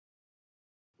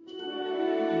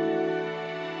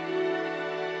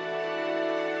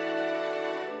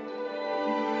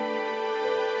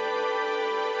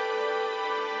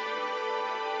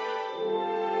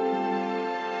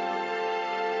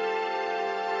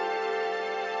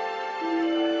So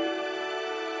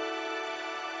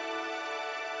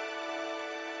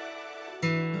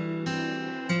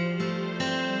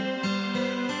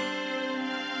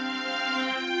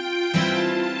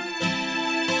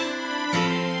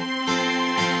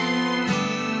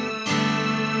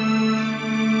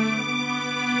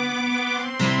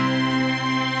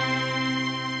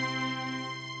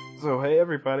hey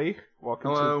everybody,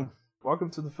 welcome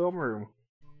to the film room.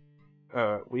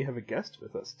 We have a guest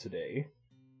with us today,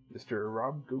 Mr.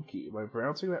 Rob Gokee. Am I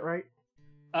pronouncing that right?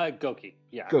 Gokee,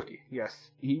 yeah. Gokee,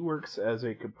 yes. He works as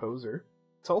a composer.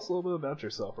 Tell us a little bit about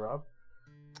yourself, Rob.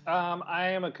 I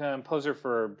am a composer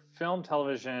for film,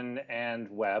 television, and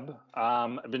web.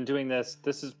 I've been doing this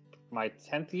is my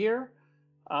 10th year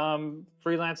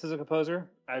freelance as a composer.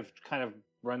 I've kind of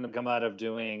run the gamut of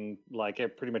doing like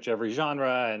pretty much every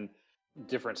genre and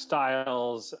different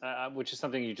styles, which is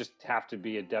something you just have to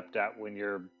be adept at when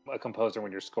you're a composer,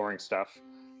 when you're scoring stuff,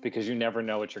 because you never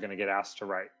know what you're going to get asked to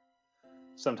write.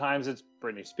 Sometimes it's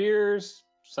Britney Spears,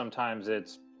 sometimes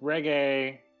it's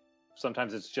reggae,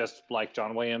 sometimes it's just like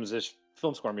John Williams'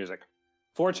 film score music.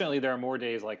 Fortunately, there are more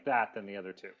days like that than the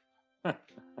other two.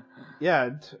 Yeah,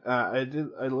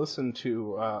 I listened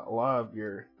to a lot of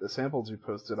the samples you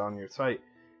posted on your site.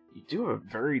 You do have a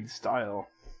varied style.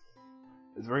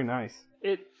 It's very nice.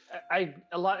 You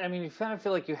kind of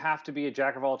feel like you have to be a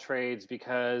jack of all trades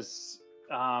because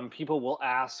people will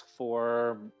ask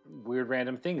for weird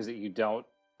random things that you don't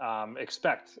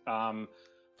expect.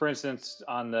 For instance,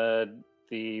 on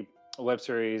the web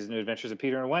series New Adventures of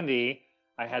Peter and Wendy,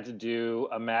 I had to do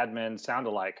a Mad Men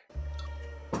sound-alike.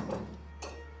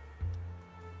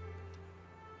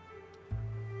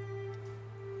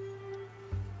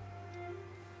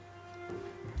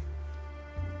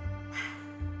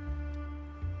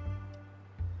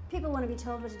 People want to be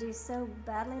told what to do so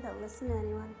badly they'll listen to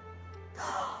anyone.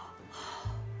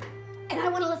 And I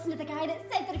want to listen to the guy that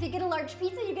says that if you get a large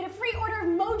pizza, you get a free order of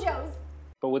Mojo's.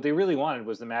 But what they really wanted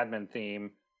was the Mad Men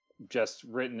theme, just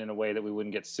written in a way that we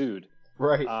wouldn't get sued.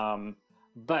 Right.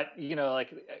 But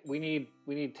like we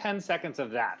need 10 seconds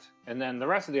of that, and then the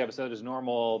rest of the episode is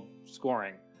normal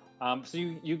scoring. So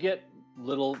you get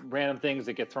little random things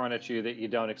that get thrown at you that you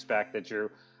don't expect.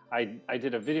 I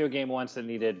did a video game once that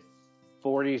needed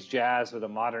 40s jazz with a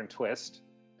modern twist,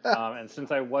 and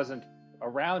since I wasn't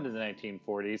around in the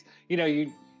 1940s,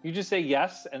 you just say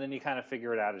yes, and then you kind of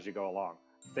figure it out as you go along.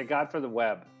 Thank God for the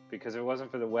web, because if it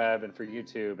wasn't for the web and for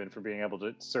YouTube and for being able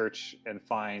to search and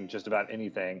find just about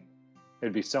anything,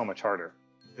 it'd be so much harder.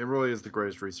 It really is the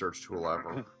greatest research tool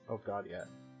ever. Oh God, yeah.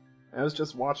 I was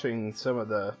just watching some of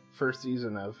the first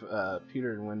season of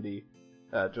Peter and Wendy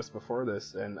just before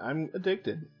this, and I'm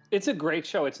addicted. It's a great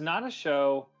show. It's not a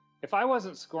show. If I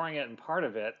wasn't scoring it and part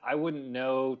of it, I wouldn't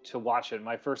know to watch it.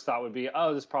 My first thought would be,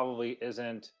 oh, this probably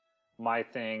isn't my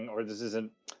thing, or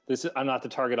I'm not the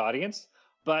target audience.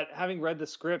 But having read the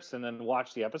scripts and then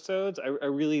watched the episodes, I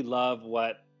really love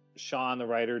what Sean, the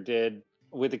writer, did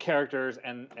with the characters,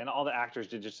 and all the actors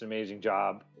did just an amazing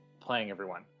job playing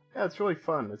everyone. Yeah, it's really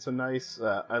fun. It's a nice,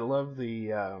 I love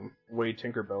the way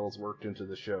Tinkerbell's worked into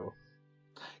the show.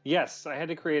 Yes, I had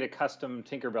to create a custom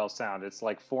Tinkerbell sound. It's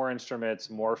like 4 instruments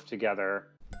morphed together.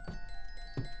 Oh,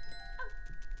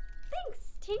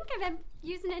 thanks, Tink. I'm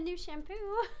using a new shampoo.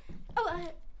 Oh,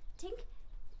 Tink,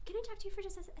 can I talk to you for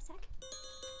just a sec?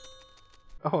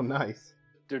 Oh, nice.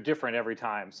 They're different every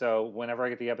time. So whenever I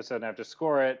get the episode and I have to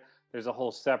score it, there's a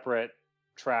whole separate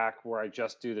track where I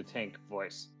just do the Tink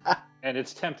voice. And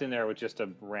it's temped in there with just a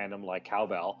random like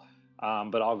cowbell.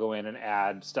 But I'll go in and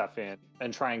add stuff in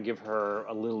and try and give her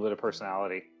a little bit of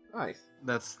personality. Nice.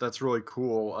 That's really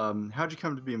cool. How'd you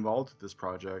come to be involved with this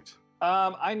project?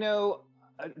 I know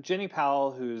Jenny Powell,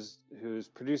 who's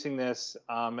producing this,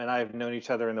 and I've known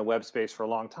each other in the web space for a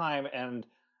long time. And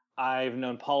I've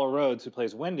known Paula Rhodes, who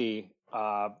plays Wendy,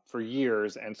 for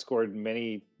years and scored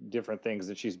many different things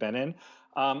that she's been in.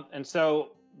 And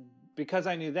so because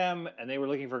I knew them and they were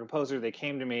looking for a composer, they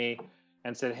came to me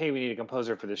and said, hey, we need a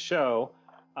composer for this show.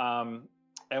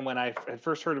 And when I had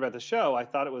first heard about the show, I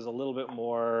thought it was a little bit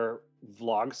more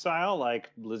vlog style, like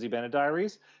Lizzie Bennet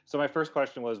Diaries. So my first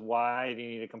question was, why do you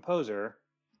need a composer?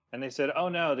 And they said, oh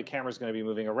no, the camera's going to be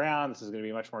moving around. This is going to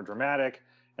be much more dramatic.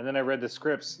 And then I read the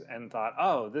scripts and thought,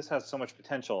 oh, this has so much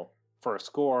potential for a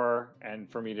score and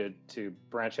for me to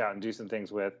branch out and do some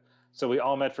things with. So we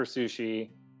all met for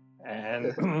sushi,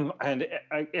 and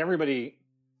everybody,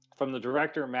 from the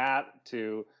director Matt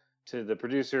to the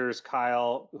producers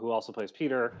Kyle, who also plays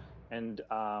Peter, and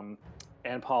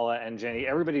Paula and Jenny,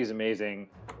 everybody's amazing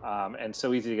and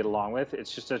so easy to get along with.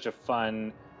 It's just such a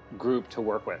fun group to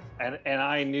work with, and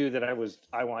I knew that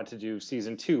I wanted to do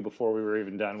season 2 before we were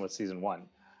even done with season 1.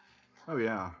 Oh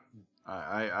yeah,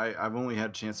 I've only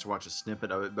had a chance to watch a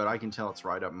snippet of it, but I can tell it's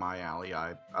right up my alley.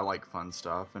 I like fun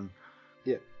stuff, and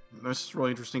Yeah. this is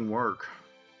really interesting work.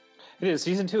 It is.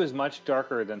 Season 2 is much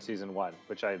darker than season 1,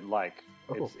 which I like.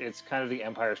 Oh. It's kind of the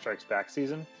Empire Strikes Back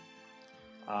season.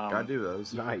 Gotta do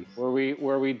those. Nice. Where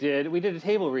we did a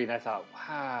table read, and I thought,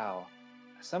 wow,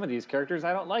 some of these characters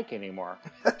I don't like anymore.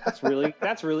 That's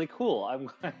really cool.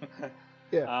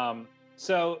 Yeah.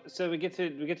 So we get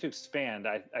to expand.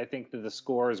 I think that the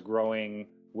score is growing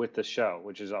with the show,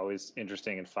 which is always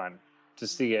interesting and fun to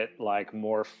see it like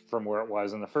more from where it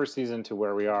was in the first season to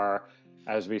where we are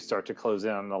as we start to close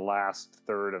in on the last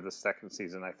third of the second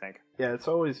season, I think. Yeah, it's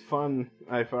always fun,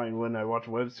 I find, when I watch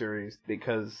web series,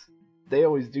 because they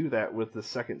always do that with the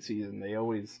second season. They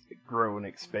always grow and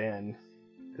expand,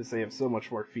 because they have so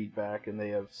much more feedback, and they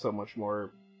have so much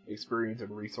more experience and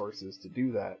resources to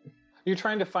do that. You're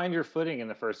trying to find your footing in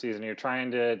the first season. You're trying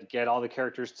to get all the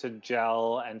characters to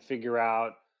gel and figure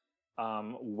out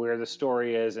where the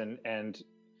story is, and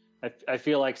I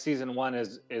feel like season 1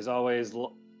 is always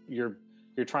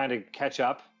you're trying to catch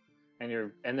up,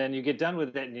 and then you get done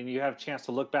with it, and you have a chance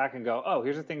to look back and go, oh,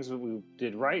 here's the things that we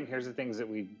did right, and here's the things that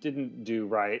we didn't do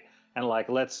right, and like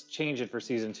let's change it for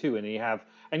season 2. And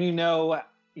you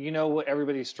know what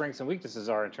everybody's strengths and weaknesses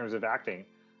are in terms of acting,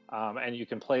 and you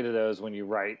can play to those when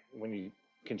you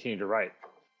continue to write.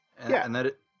 And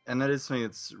that is something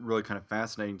that's really kind of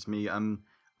fascinating to me.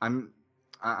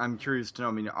 I'm curious to know.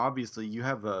 I mean, obviously you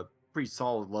have a pretty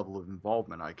solid level of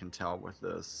involvement, I can tell, with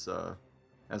this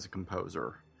as a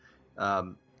composer.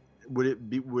 Would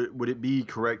it be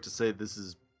correct to say this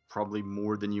is probably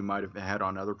more than you might have had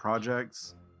on other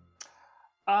projects?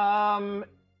 I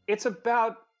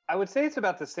would say it's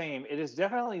about the same. It is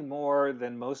definitely more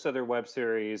than most other web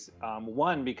series.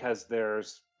 One, because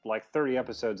there's like 30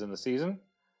 episodes in the season,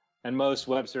 and most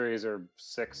web series are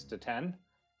 6 to 10.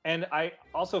 And I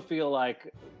also feel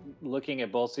like, looking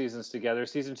at both seasons together,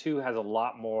 season 2 has a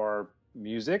lot more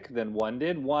music than 1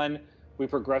 did. 1, we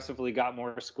progressively got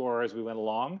more score as we went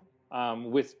along.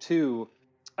 With 2,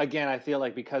 again, I feel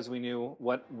like because we knew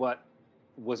what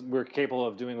we're capable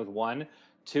of doing with 1,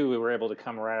 2, we were able to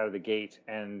come right out of the gate,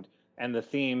 and the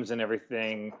themes and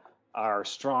everything are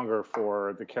stronger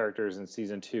for the characters in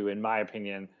season 2, in my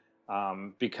opinion,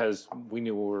 because we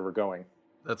knew where we were going.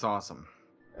 That's awesome.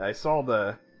 I saw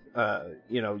the,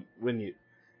 when you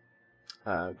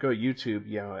go to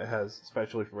YouTube, it has,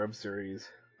 especially for web series,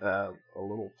 a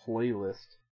little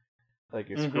playlist. Like,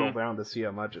 you scroll down to see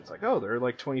how much. It's like, oh, there are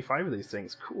like 25 of these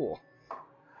things. Cool.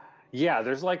 Yeah,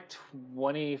 there's like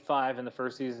 25 in the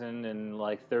first season and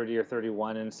like 30 or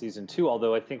 31 in season 2,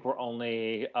 although I think we're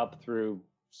only up through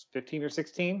 15 or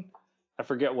 16. I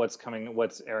forget what's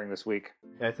airing this week.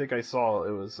 I think I saw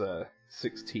it was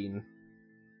 16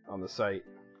 on the site.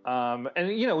 And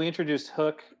we introduced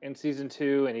Hook in season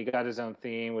 2, and he got his own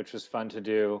theme, which was fun to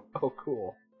do. Oh,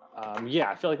 cool.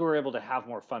 I feel like we were able to have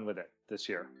more fun with it this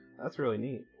year. That's really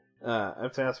neat. I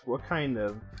have to ask, what kind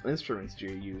of instruments do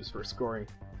you use for scoring?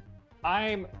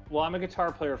 I'm a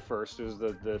guitar player first. It was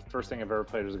the first thing I've ever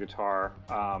played was a guitar.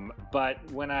 But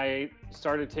when I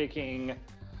started taking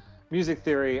music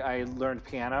theory, I learned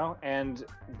piano, and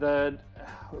the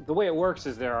way it works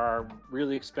is there are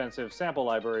really expensive sample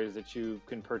libraries that you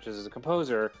can purchase as a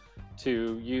composer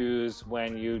to use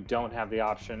when you don't have the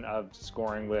option of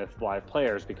scoring with live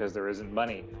players, because there isn't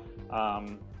money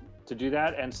to do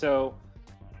that. And so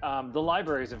the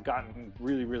libraries have gotten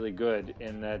really, really good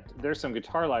in that there's some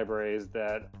guitar libraries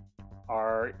that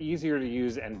are easier to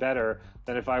use and better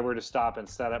than if I were to stop and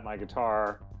set up my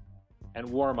guitar and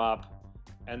warm up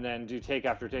and then do take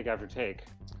after take after take.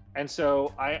 And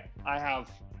so I have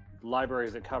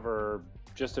libraries that cover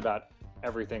just about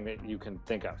everything that you can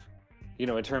think of,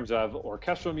 in terms of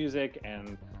orchestral music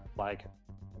and like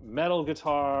metal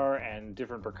guitar and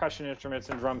different percussion instruments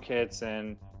and drum kits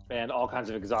and all kinds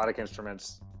of exotic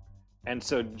instruments. And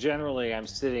so generally I'm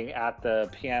sitting at the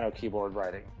piano keyboard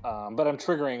writing, but I'm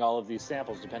triggering all of these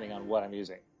samples depending on what I'm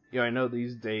using. I know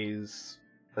these days,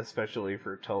 especially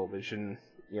for television,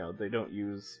 they don't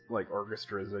use like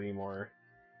orchestras anymore.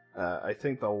 I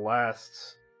think the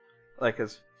last, like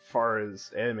as far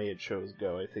as animated shows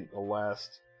go, I think the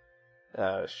last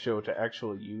show to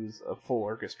actually use a full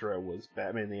orchestra was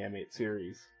Batman the Animated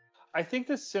Series. I think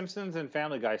The Simpsons and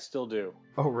Family Guy still do.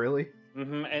 Oh, really?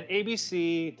 Mm-hmm. And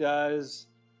ABC does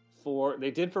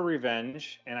they did for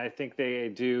Revenge, and I think they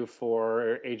do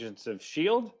for Agents of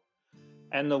S.H.I.E.L.D.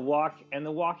 And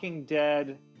The Walking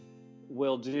Dead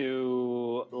will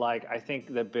do, like, I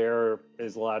think that Bear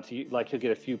is allowed to, like, he'll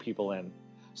get a few people in.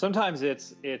 Sometimes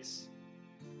it's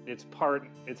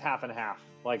half and half.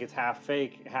 Like, it's half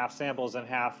fake, half samples, and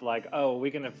half like, oh, we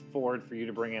can afford for you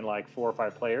to bring in like 4 or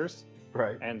 5 players,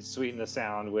 right, and sweeten the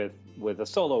sound with a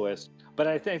soloist. But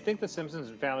I think The Simpsons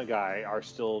and Family Guy are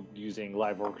still using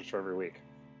live orchestra every week.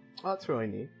 Oh, that's really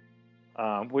neat.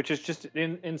 Which is just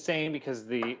insane, because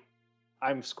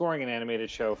I'm scoring an animated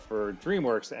show for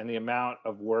DreamWorks, and the amount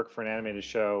of work for an animated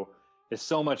show is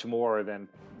so much more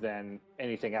than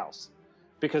anything else,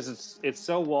 because it's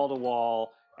so wall to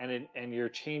wall, and you're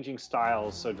changing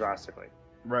styles so drastically.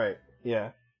 Right. Yeah.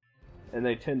 And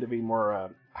they tend to be more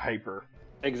hyper.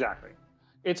 Exactly.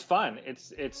 It's fun.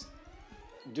 It's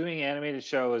doing animated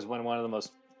show is one of the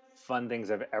most fun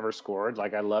things I've ever scored.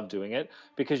 Like, I love doing it,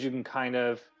 because you can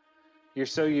you're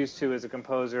so used to, as a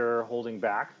composer, holding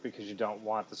back because you don't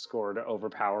want the score to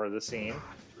overpower the scene.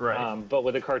 Right. But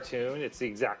with a cartoon, it's the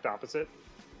exact opposite.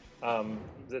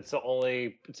 It's the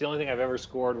only thing I've ever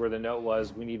scored where the note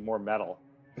was, we need more metal.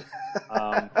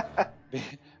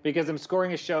 Because I'm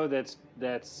scoring a show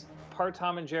that's part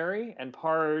Tom and Jerry and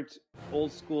part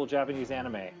old school Japanese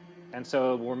anime. And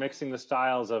so we're mixing the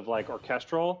styles of, like,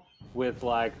 orchestral with,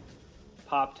 like,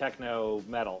 pop, techno,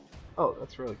 metal. Oh,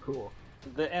 that's really cool.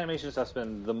 The animation stuff's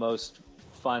been the most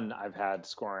fun I've had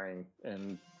scoring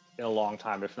in a long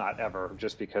time, if not ever,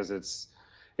 just because it's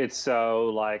so,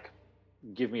 like,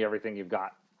 give me everything you've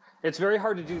got. It's very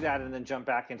hard to do that and then jump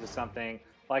back into something,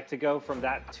 like, to go from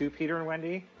that to Peter and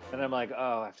Wendy, and I'm like,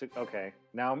 oh, I have to, okay,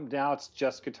 now it's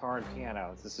just guitar and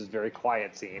piano. This is a very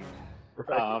quiet scene.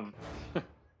 Right.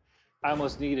 I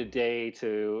almost need a day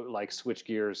to, like, switch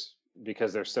gears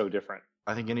because they're so different.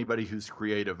 I think anybody who's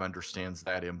creative understands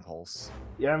that impulse.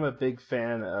 Yeah, I'm a big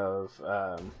fan of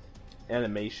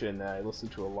animation. I listen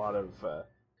to a lot of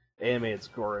animated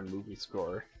score and movie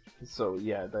score. So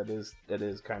yeah, that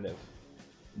is kind of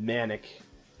manic.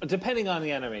 Depending on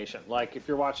the animation, like if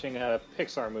you're watching a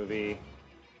Pixar movie,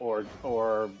 or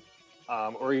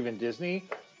even Disney,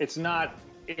 it's not.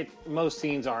 Most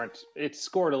scenes aren't. It's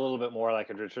scored a little bit more like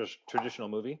a traditional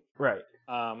movie, right?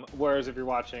 Whereas if you're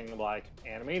watching, like,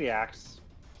 Animaniacs,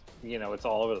 it's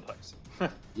all over the place.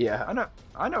 Yeah,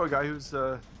 I know a guy who's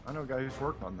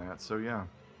worked on that. So yeah,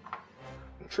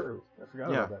 true. I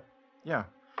forgot about that. Yeah.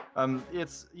 I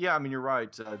mean, you're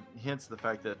right. Hence the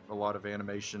fact that a lot of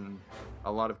animation,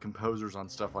 a lot of composers on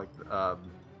stuff like,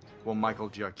 Michael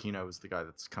Giacchino is the guy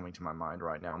that's coming to my mind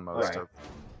right now. Most of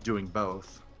doing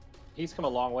both. He's come a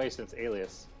long way since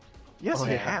Alias. Yes,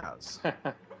 he has.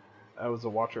 I was a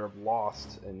watcher of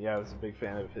Lost, and I was a big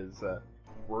fan of his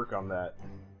work on that.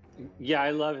 Yeah,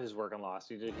 I love his work on Lost.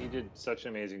 He did such an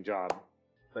amazing job.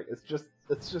 Like,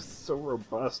 it's just so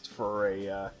robust for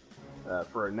a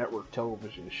network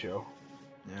television show.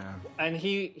 Yeah. And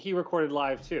he recorded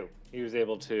live too. He was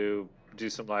able to do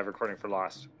some live recording for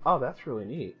Lost. Oh, that's really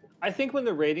neat. I think when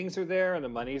the ratings are there and the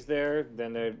money's there,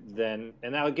 then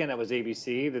and now again that was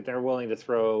ABC, that they're willing to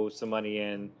throw some money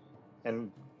in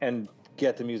and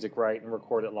get the music right and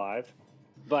record it live.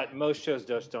 But most shows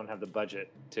just don't have the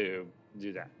budget to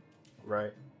do that.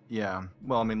 Right. Yeah.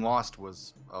 Well, I mean, Lost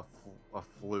was a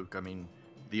fluke. I mean,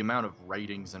 the amount of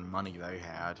ratings and money they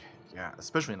had,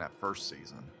 especially in that first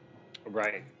season.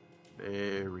 Right.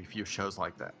 Very few shows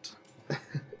like that.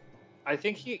 I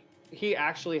think he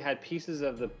actually had pieces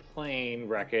of the plane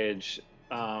wreckage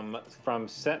from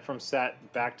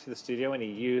set back to the studio, and he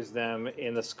used them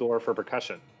in the score for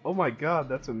percussion. Oh my god,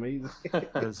 that's amazing.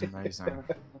 That is amazing.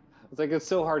 It's like, it's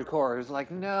so hardcore. It's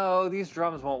like, no, these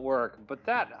drums won't work, but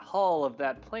that hull of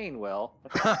that plane will.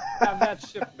 Have that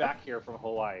shipped back here from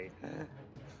Hawaii.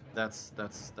 That's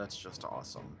just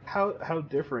awesome. How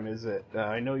different is it?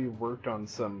 I know you've worked on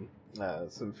some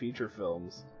feature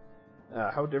films.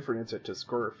 How different is it to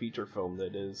score a feature film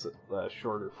that is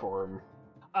shorter form?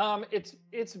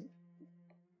 It's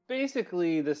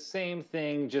basically the same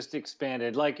thing, just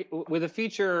expanded. Like with a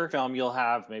feature film, you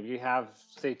have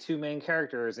say 2 main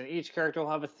characters, and each character will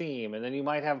have a theme, and then you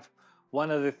might have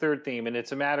one other third theme, and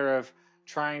it's a matter of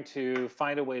trying to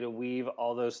find a way to weave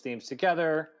all those themes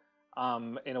together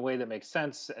in a way that makes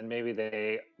sense, and maybe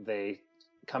they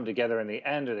come together in the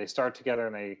end, or they start together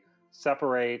and they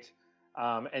separate,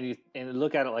 and you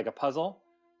look at it like a puzzle.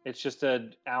 It's just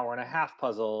an hour and a half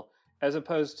puzzle, as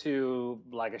opposed to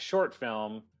like a short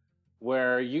film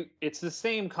where it's the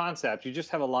same concept, you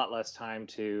just have a lot less time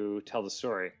to tell the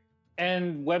story.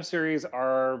 And web series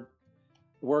are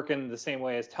working the same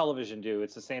way as television do.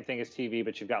 It's the same thing as TV,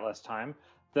 but you've got less time.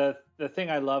 The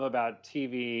thing I love about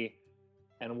TV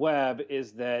and web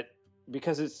is that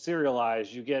because it's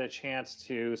serialized, you get a chance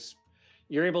to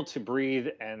you're able to breathe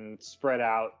and spread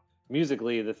out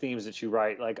musically the themes that you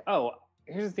write. Like, oh,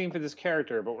 here's a theme for this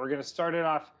character, but we're going to start it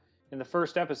off in the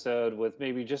first episode with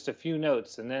maybe just a few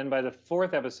notes, and then by the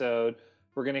fourth episode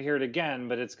we're going to hear it again,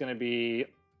 but it's going to be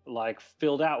like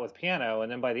filled out with piano,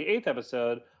 and then by the eighth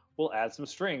episode we'll add some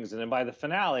strings, and then by the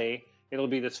finale it'll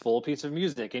be this full piece of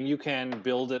music, and you can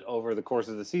build it over the course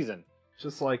of the season.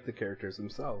 Just like the characters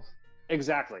themselves.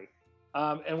 Exactly.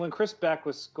 And when Chris Beck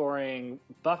was scoring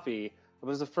Buffy, it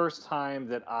was the first time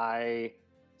that I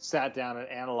sat down and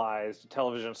analyzed a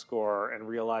television score and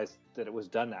realized that it was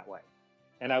done that way.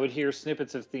 And I would hear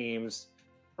snippets of themes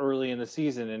early in the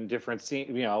season in different scenes,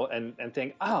 and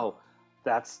think, oh,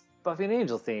 that's Buffy and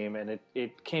Angel theme, and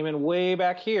it came in way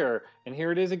back here, and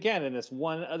here it is again in this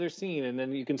one other scene, and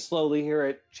then you can slowly hear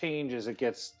it change as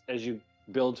you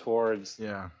build towards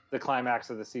the climax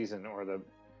of the season, or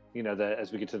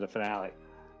as we get to the finale.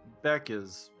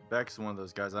 Beck's one of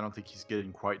those guys. I don't think he's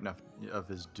getting quite enough of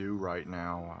his due right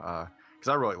now, because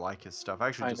I really like his stuff. I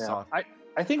actually just saw.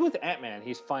 I think with Ant-Man,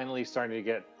 he's finally starting to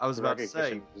get. I was about to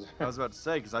say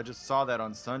because I just saw that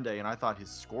on Sunday, and I thought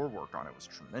his score work on it was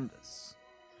tremendous.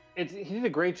 He did a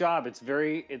great job.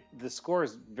 The score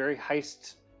is very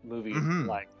heist movie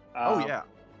like. Oh yeah,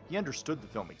 he understood the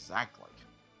film exactly.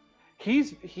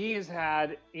 He has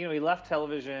had, he left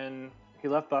television, he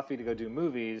left Buffy to go do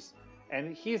movies,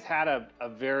 and he's had a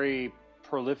very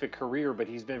prolific career, but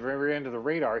he's been very, very under the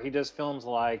radar. He does films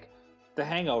like the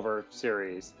Hangover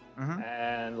series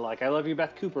and like I Love You,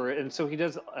 Beth Cooper, and so he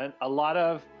does a lot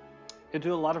of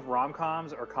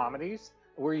rom-coms or comedies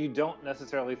where you don't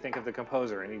necessarily think of the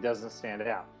composer, and he doesn't stand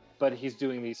out, but he's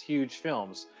doing these huge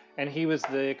films, and he was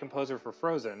the composer for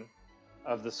Frozen,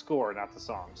 of the score, not the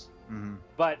songs.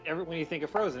 But when you think of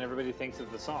Frozen, everybody thinks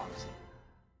of the songs,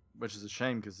 which is a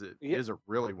shame because it is a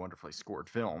really wonderfully scored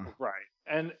film. Right.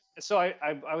 And so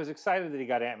I was excited that he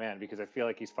got Ant-Man, because I feel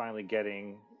like he's finally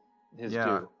getting his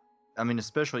due. I mean,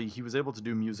 especially he was able to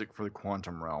do music for the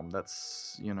Quantum Realm.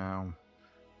 That's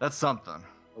that's something.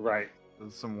 Right.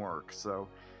 That's some work. So,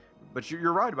 but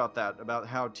you're right about that, about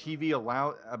how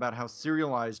about how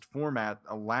serialized format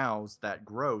allows that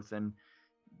growth, and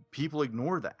people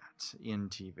ignore that in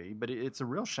TV. But it's a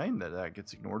real shame that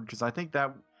gets ignored, because I think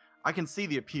that I can see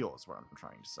the appeal is what I'm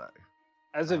trying to say.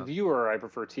 As a viewer, I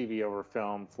prefer TV over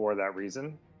film for that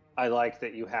reason. I like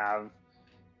that you have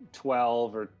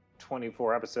 12 or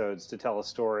 24 episodes to tell a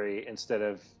story instead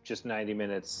of just 90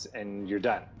 minutes and you're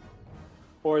done.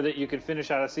 Or that you can finish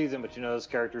out a season, but those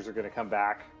characters are going to come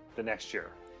back the next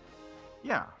year.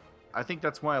 Yeah. I think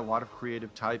that's why a lot of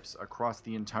creative types across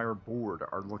the entire board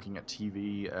are looking at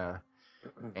TV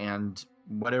and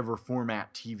whatever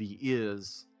format TV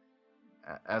is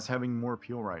as having more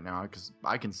appeal right now, because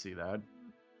I can see that.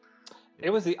 It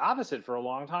was the opposite for a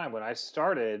long time. When I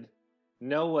started,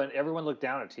 everyone looked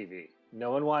down at TV.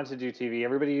 No one wanted to do TV.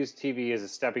 Everybody used TV as a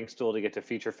stepping stool to get to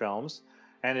feature films.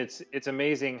 And it's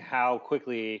amazing how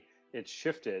quickly it's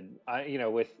shifted.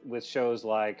 With shows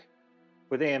like,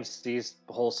 with AMC's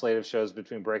whole slate of shows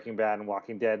between Breaking Bad and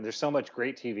Walking Dead, and there's so much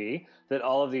great TV that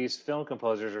all of these film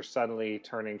composers are suddenly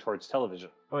turning towards television.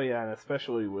 Oh yeah, and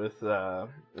especially with a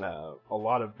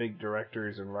lot of big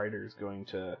directors and writers going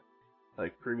to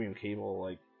like premium cable.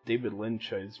 Like David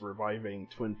Lynch is reviving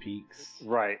Twin Peaks,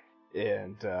 right?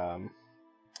 And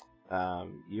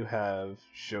you have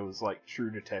shows like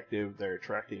True Detective. They're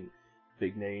attracting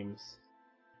big names.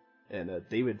 And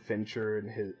David Fincher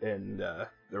and the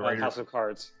writers. House of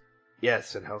Cards.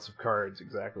 Yes, and House of Cards,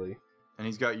 exactly. And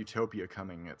he's got Utopia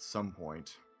coming at some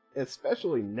point.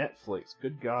 Especially Netflix.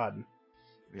 Good God.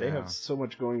 They have so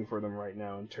much going for them right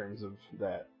now in terms of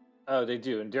that. Oh, they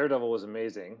do. And Daredevil was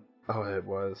amazing. Oh, it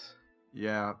was.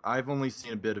 Yeah, I've only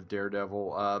seen a bit of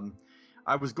Daredevil.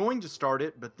 I was going to start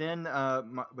it, but then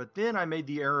I made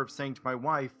the error of saying to my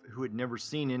wife, who had never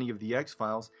seen any of the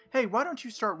X-Files, "Hey, why don't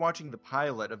you start watching the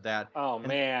pilot of that?" Oh,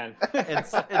 man. and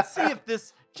see if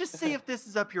this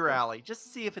is up your alley.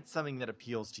 Just see if it's something that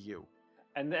appeals to you.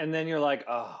 And then you're like,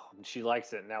 oh, she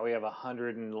likes it. Now we have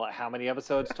 100 and how many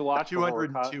episodes to watch?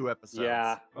 202 episodes.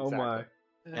 Yeah. Exactly. Oh my.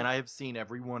 And I have seen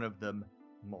every one of them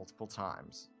multiple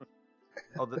times.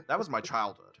 That was my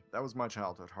childhood. That was my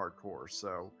childhood hardcore.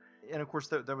 So. And of course,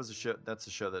 that was a show. That's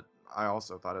a show that I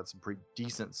also thought had some pretty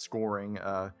decent scoring.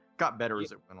 Got better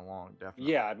as it went along,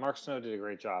 definitely. Yeah, Mark Snow did a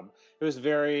great job. It was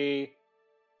very,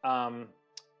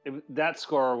 that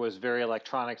score was very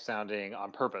electronic sounding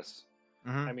on purpose.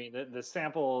 Mm-hmm. I mean, the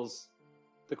samples,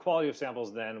 the quality of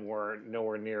samples then were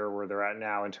nowhere near where they're at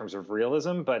now in terms of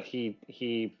realism. But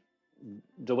the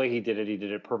way he did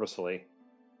it purposefully.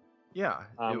 Yeah,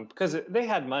 because they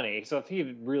had money. So if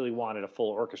he really wanted a full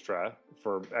orchestra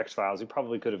for X-Files, he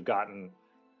probably could have gotten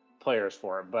players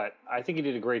for it. But I think he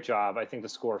did a great job. I think the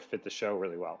score fit the show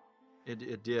really well.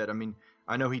 it did. I mean,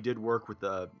 I know he did work with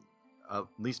at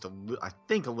least I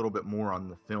think a little bit more on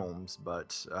the films,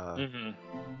 but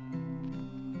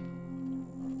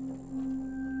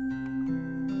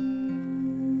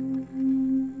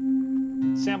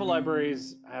sample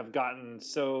libraries have gotten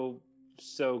so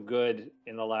good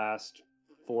in the last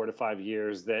 4 to 5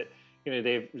 years that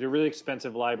they're really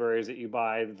expensive libraries that you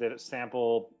buy that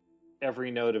sample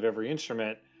every note of every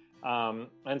instrument.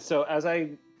 And so as I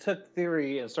took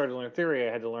theory and started to learn theory,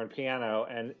 I had to learn piano,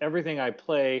 and everything I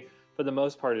play for the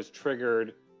most part is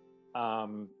triggered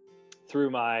through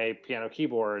my piano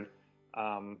keyboard,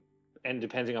 and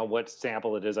depending on what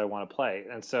sample it is I want to play.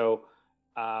 And so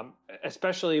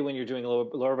especially when you're doing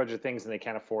lower budget things and they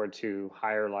can't afford to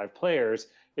hire live players,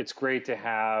 it's great to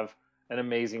have an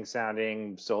amazing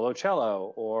sounding solo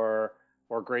cello or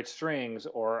great strings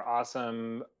or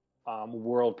awesome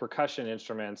world percussion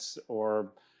instruments,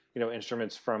 or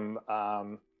instruments from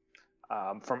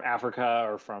Africa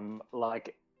or from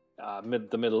like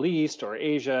the Middle East or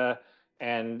Asia.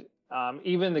 And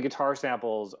even the guitar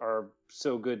samples are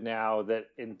so good now that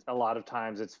in a lot of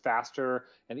times it's faster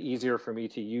and easier for me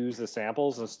to use the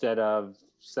samples instead of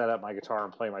set up my guitar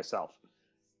and play myself.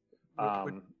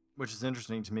 Which is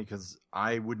interesting to me because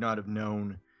I would not have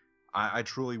known. I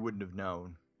truly wouldn't have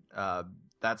known.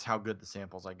 That's how good the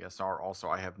samples, I guess, are. Also,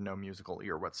 I have no musical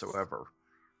ear whatsoever.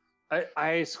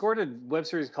 I scored a web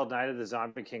series called Night of the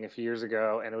Zombie King a few years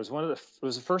ago, and it was it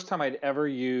was the first time I'd ever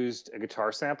used a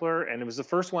guitar sampler, and it was the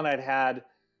first one I'd had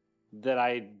that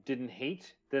I didn't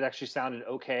hate, that actually sounded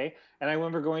okay. And I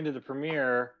remember going to the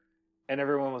premiere, and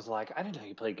everyone was like, "I didn't know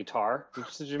you played guitar."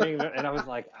 And I was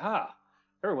like,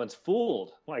 everyone's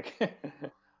fooled. Like,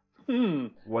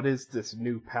 What is this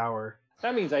new power?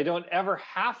 That means I don't ever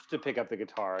have to pick up the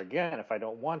guitar again if I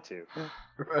don't want to.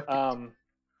 Right.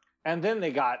 And then the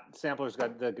guitar samplers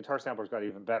got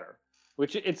even better,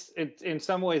 which it's in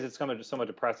some ways it's somewhat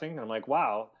depressing. And I'm like,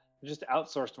 wow, I just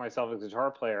outsourced myself as a guitar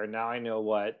player. And now I know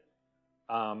what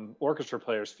orchestra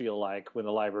players feel like when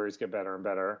the libraries get better and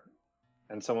better.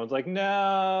 And someone's like,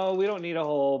 no, we don't need a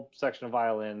whole section of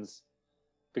violins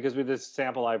because we have this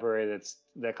sample library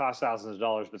that costs thousands of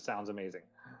dollars but sounds amazing.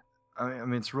 I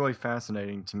mean, it's really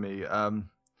fascinating to me.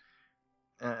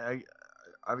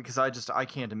 Because I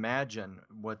can't imagine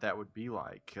what that would be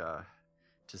like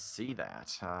to see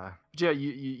that. But yeah,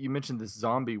 you mentioned this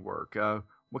zombie work.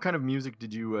 What kind of music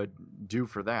did you do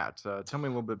for that? Tell me a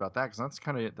little bit about that, because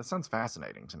that sounds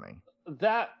fascinating to me.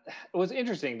 That was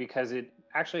interesting because it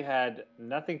actually had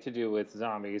nothing to do with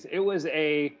zombies. It was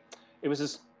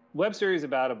this web series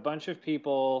about a bunch of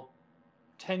people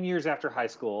 10 years after high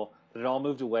school that had all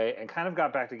moved away and kind of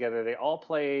got back together. They all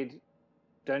played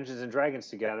Dungeons and Dragons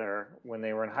together when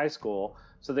they were in high school,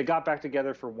 so they got back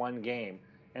together for one game.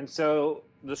 And so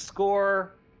the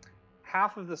score,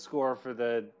 half of the score for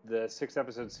the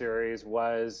 6-episode series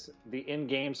was the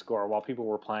in-game score while people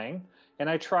were playing, and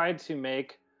I tried to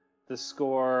make the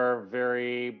score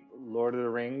very Lord of the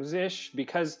Rings-ish,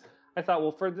 because I thought,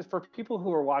 well, for people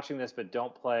who are watching this but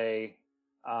don't play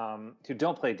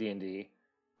D&D,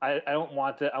 I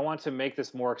want to make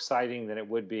this more exciting than it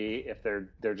would be if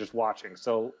they're just watching.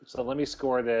 So let me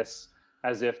score this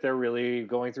as if they're really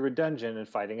going through a dungeon and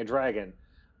fighting a dragon.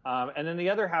 And then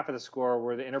the other half of the score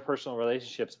were the interpersonal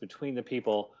relationships between the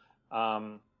people,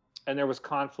 and there was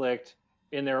conflict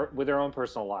with their own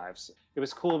personal lives. It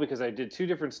was cool because I did 2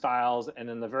 different styles, and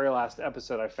in the very last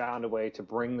episode, I found a way to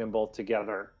bring them both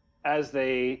together. As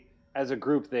a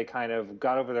group, they kind of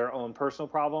got over their own personal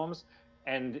problems,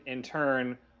 and in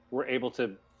turn were able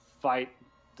to fight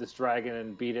this dragon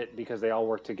and beat it because they all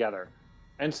worked together.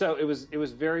 And so it was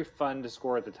very fun to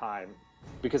score at the time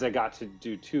because I got to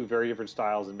do 2 very different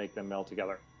styles and make them meld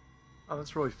together. Oh,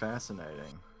 that's really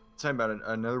fascinating. Talking about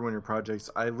another one of your projects,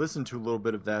 I listened to a little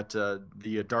bit of that,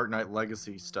 the Dark Knight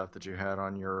Legacy stuff that you had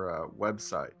on your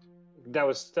website. That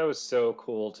was so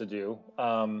cool to do.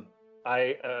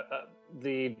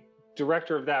 The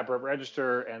director of that, Brett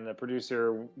Register, and the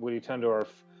producer, Woody Tundorf,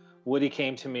 Woody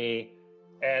came to me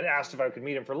and asked if I could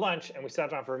meet him for lunch, and we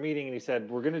sat down for a meeting, and he said,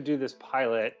 we're going to do this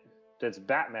pilot that's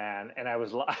Batman, and I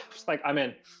was like, I'm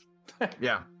in.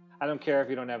 Yeah. I don't care if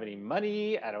you don't have any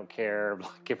money. I don't care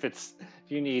if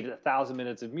you need 1,000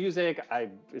 minutes of music.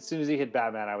 As soon as he hit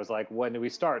Batman, I was like, when do we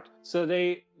start? So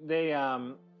they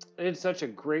did such a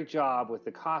great job with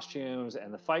the costumes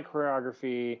and the fight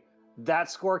choreography. That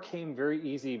score came very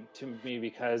easy to me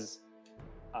because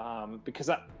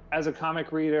as a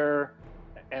comic reader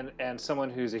and someone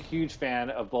who's a huge fan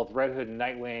of both Red Hood and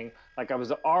Nightwing. Like I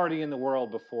was already in the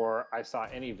world before I saw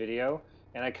any video,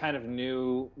 and I kind of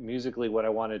knew musically what I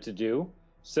wanted to do.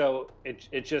 So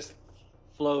it just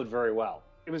flowed very well.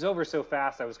 It was over so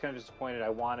fast. I was kind of disappointed.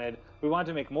 We wanted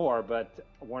to make more, but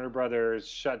Warner Brothers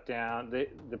shut down.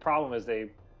 The problem is they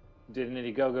did an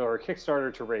Indiegogo or a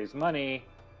Kickstarter to raise money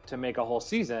to make a whole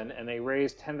season, and they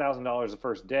raised $10,000 the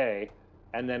first day,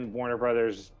 and then Warner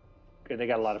Brothers, and they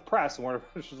got a lot of press. And Warner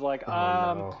Brothers was like,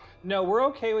 no, we're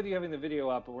okay with you having the video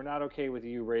up, but we're not okay with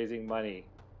you raising money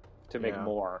to make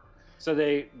more. So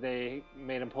they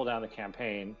made him pull down the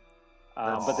campaign,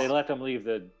 but they let them leave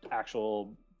the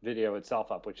actual video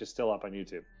itself up, which is still up on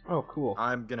YouTube. Oh, cool.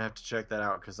 I'm gonna have to check that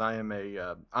out because I'm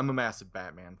a massive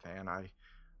Batman fan.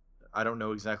 I don't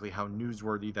know exactly how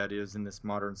newsworthy that is in this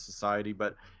modern society,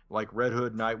 but like Red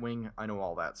Hood, Nightwing, I know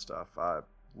all that stuff. I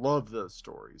love those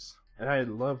stories. And I'd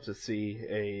love to see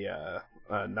a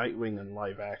Nightwing in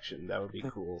live action. That would be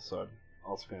cool. So I'm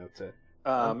also going to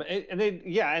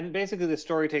and basically the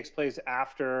story takes place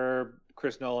after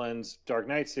Chris Nolan's Dark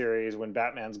Knight series when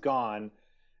Batman's gone,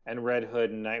 and Red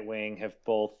Hood and Nightwing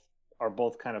are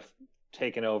both kind of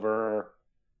taken over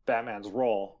Batman's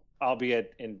role,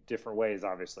 albeit in different ways,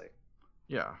 obviously.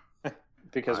 Yeah.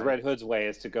 Because Red Hood's way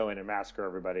is to go in and massacre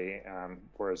everybody,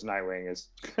 whereas Nightwing is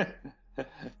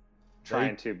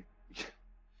trying to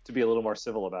be a little more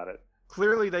civil about it.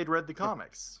 Clearly, they'd read the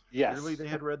comics. Yes. Clearly, they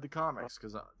had read the comics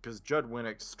because Judd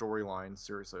Winnick's storyline,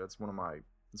 seriously, that's one of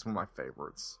my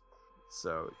favorites.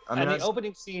 So, I mean, the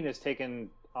opening scene is taken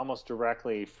almost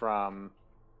directly from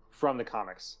the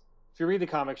comics. If you read the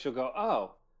comics, you'll go,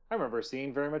 "Oh, I remember a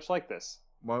scene very much like this."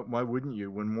 Why wouldn't you?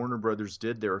 When Warner Brothers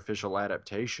did their official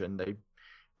adaptation, they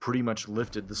pretty much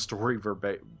lifted the story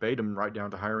verbatim right down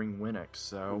to hiring Winnick.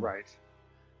 So right.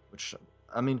 Which,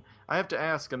 I mean, I have to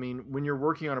ask, I mean, when you're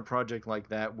working on a project like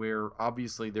that where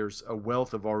obviously there's a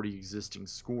wealth of already existing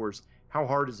scores, how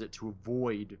hard is it to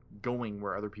avoid going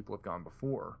where other people have gone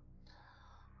before?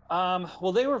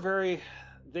 Well, they were very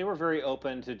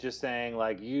open to just saying,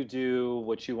 like, you do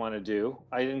what you want to do.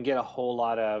 I didn't get a whole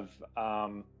lot of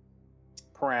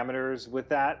parameters with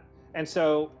that. And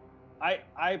so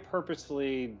I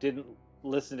purposefully didn't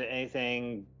listen to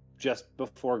anything just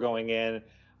before going in.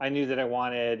 I knew that I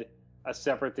wanted a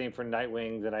separate theme for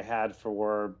Nightwing that I had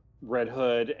for Red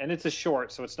Hood, and it's a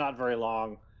short, so it's not very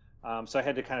long. So I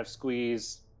had to kind of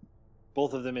squeeze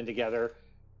both of them in together,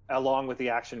 along with the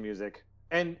action music.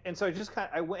 And so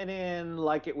I went in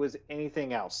like it was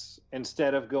anything else,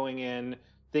 instead of going in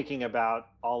thinking about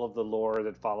all of the lore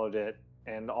that followed it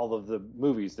and all of the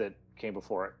movies that came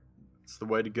before it. It's the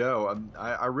way to go.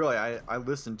 I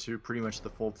listened to pretty much the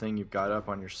full thing you've got up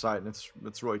on your site, and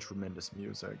it's really tremendous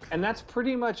music. And that's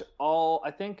pretty much all.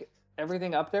 I think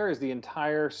everything up there is the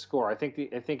entire score. I think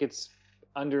it's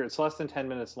less than 10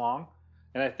 minutes long,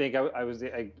 and I think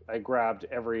I grabbed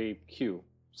every cue.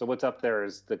 So what's up there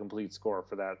is the complete score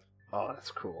for that. Oh,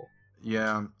 that's cool.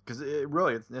 Yeah, because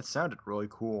it sounded really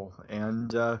cool,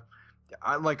 and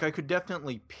I could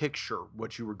definitely picture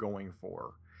what you were going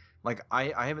for. Like,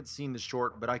 I haven't seen the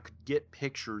short, but I could get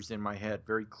pictures in my head,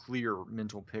 very clear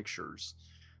mental pictures,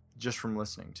 just from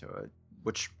listening to it.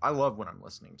 Which I love when I'm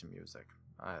listening to music.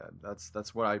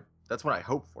 That's what I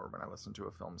hope for when I listen to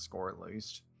a film score, at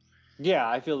least. Yeah,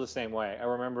 I feel the same way. I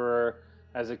remember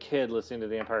as a kid listening to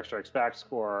the Empire Strikes Back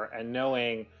score and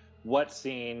knowing what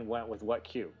scene went with what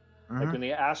cue. Mm-hmm. Like when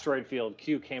the asteroid field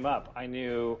cue came up, I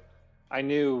knew,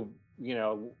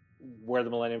 where the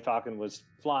Millennium Falcon was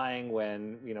flying,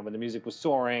 when the music was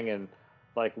soaring, and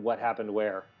like what happened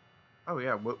where. Oh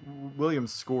yeah,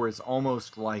 Williams' score is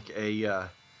almost like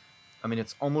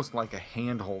it's almost like a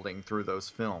hand-holding through those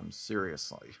films,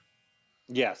 seriously.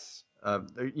 Yes. Of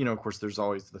course, there's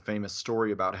always the famous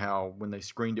story about how when they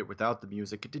screened it without the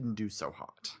music, it didn't do so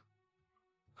hot.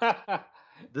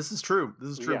 This is true.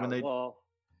 Yeah, well,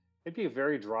 it'd be a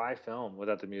very dry film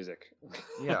without the music.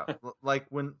 Yeah, like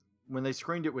when they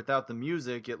screened it without the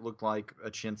music, it looked like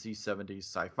a chintzy 70s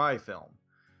sci-fi film.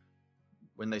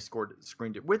 When they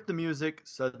screened it with the music,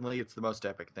 suddenly it's the most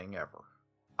epic thing ever.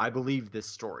 I believe this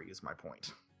story is my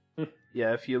point.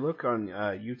 Yeah, if you look on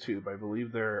YouTube, I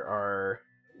believe there are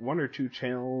one or two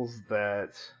channels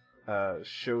that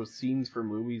show scenes for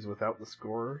movies without the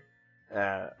score.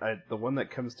 The one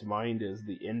that comes to mind is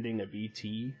the ending of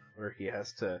E.T., where he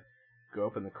has to go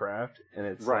up in the craft, and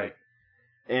it's right.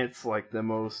 It's like the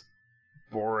most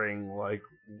boring, like,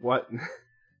 what?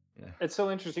 Yeah. It's so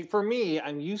interesting. For me,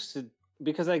 I'm used to,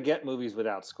 because I get movies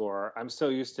without score, I'm so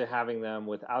used to having them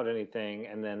without anything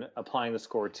and then applying the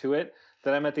score to it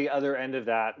that I'm at the other end of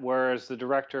that, whereas the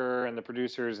director and the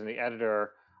producers and the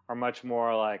editor are much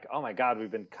more like, oh my God,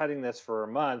 we've been cutting this for a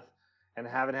month and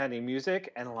haven't had any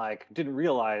music, and like didn't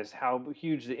realize how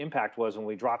huge the impact was when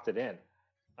we dropped it in.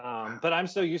 But I'm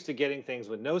so used to getting things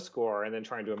with no score and then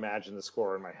trying to imagine the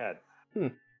score in my head.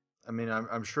 I mean,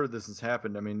 I'm sure this has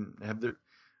happened. I mean,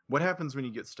 what happens when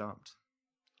you get stumped?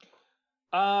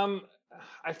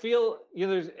 I feel,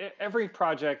 there's every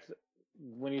project,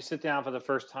 when you sit down for the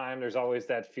first time, there's always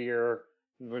that fear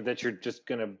that you're just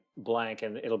going to blank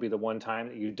and it'll be the one time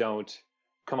that you don't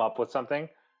come up with something.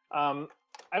 I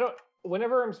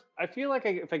feel like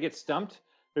if I get stumped,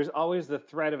 there's always the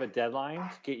threat of a deadline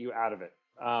to get you out of it.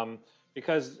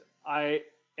 Because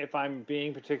if I'm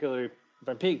being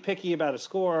picky about a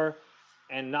score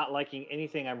and not liking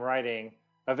anything I'm writing,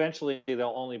 eventually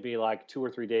there'll only be like 2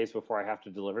 or 3 days before I have to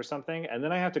deliver something. And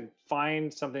then I have to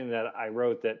find something that I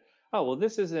wrote that, oh, well,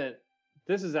 this is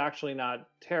actually not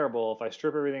terrible. If I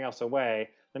strip everything else away,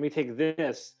 let me take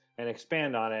this and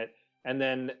expand on it. And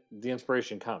then the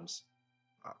inspiration comes.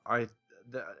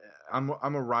 I'm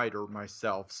a writer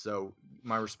myself, so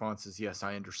my response is yes,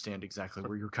 I understand exactly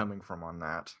where you're coming from on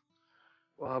that.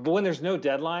 But when there's no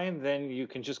deadline, then you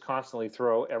can just constantly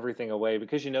throw everything away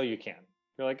because you can.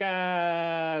 You're like,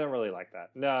 I don't really like that.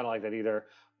 No, I don't like that either.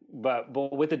 But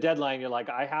with the deadline, you're like,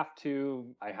 I have to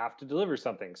deliver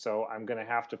something, so I'm gonna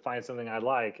have to find something I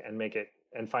like and make it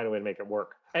and find a way to make it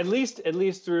work. At least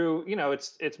through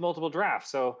it's multiple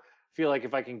drafts. So I feel like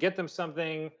if I can get them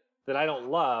something that I don't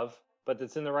love, but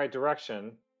that's in the right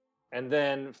direction, and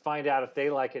then find out if they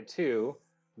like it too,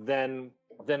 then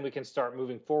we can start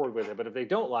moving forward with it. But if they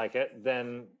don't like it,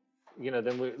 then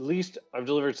at least I've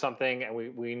delivered something and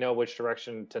we know which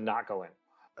direction to not go in.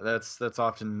 That's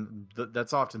often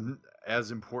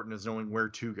as important as knowing where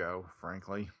to go,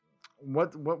 frankly.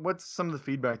 What's some of the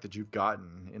feedback that you've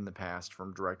gotten in the past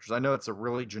from directors? I know it's a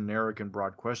really generic and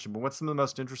broad question, but what's some of the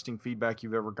most interesting feedback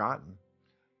you've ever gotten?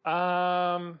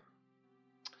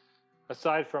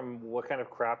 Aside from what kind of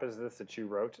crap is this that you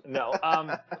wrote? No.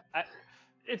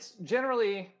 It's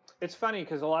funny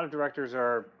because a lot of directors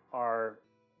are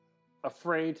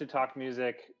afraid to talk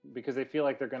music because they feel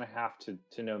like they're going to have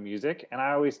to know music. And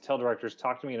I always tell directors,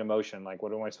 talk to me in emotion. Like,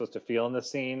 what am I supposed to feel in this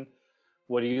scene?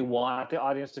 What do you want the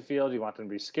audience to feel? Do you want them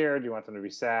to be scared? Do you want them to be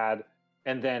sad?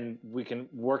 And then we can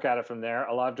work at it from there.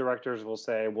 A lot of directors will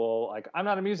say, well, like, I'm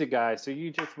not a music guy, so you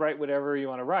just write whatever you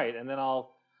want to write. And then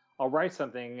I'll write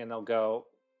something and they'll go,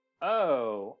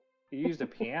 oh, you used a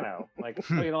piano. Like,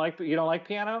 oh, you don't like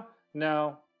piano?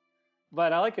 No.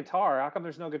 But I like guitar. How come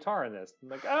there's no guitar in this? I'm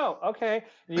like, oh, okay.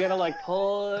 And you got to like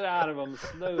pull it out of them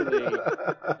slowly.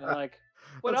 And like,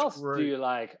 what That's else great. do you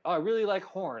like? Oh, I really like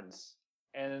horns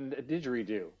and a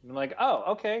didgeridoo. And I'm like, oh,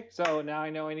 okay. So now I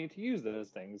know I need to use those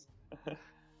things.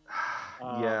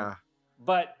 Yeah.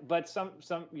 But some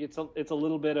it's a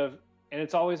little bit of, and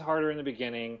it's always harder in the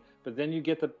beginning. But then you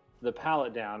get the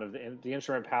palette down of the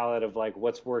instrument palette of like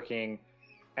what's working,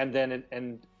 and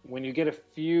then when you get a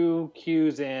few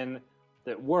cues in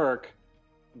that work,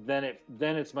 then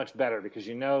it's much better because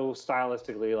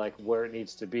stylistically like where it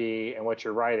needs to be and what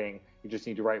you're writing. You just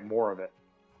need to write more of it.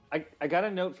 I got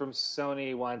a note from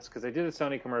Sony once because I did a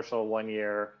Sony commercial one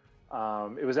year.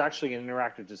 It was actually an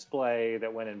interactive display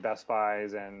that went in Best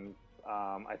Buys and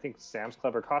I think Sam's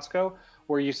Club or Costco,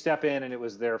 where you step in and it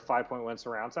was their 5.1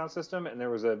 surround sound system, and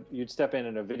you'd step in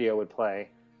and a video would play,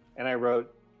 and I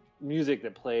wrote music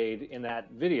that played in that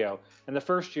video. And the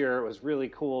first year it was really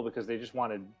cool because they just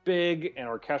wanted big and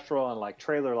orchestral and like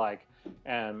trailer like,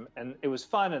 and it was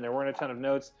fun and there weren't a ton of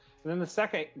notes. And then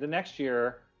the next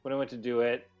year when I went to do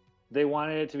it, they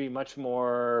wanted it to be much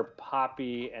more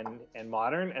poppy and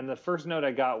modern. And the first note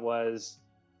I got was,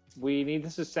 we need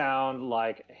this to sound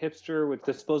like a hipster with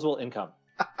disposable income.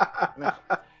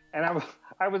 And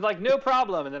I was like, no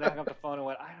problem. And then I hung up the phone and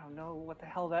went, I don't know what the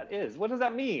hell that is. What does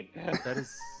that mean?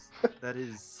 That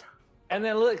is. And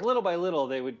then little by little,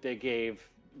 they gave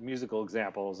musical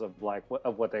examples of like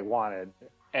what they wanted.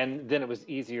 And then it was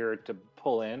easier to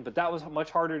pull in, but that was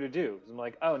much harder to do. I'm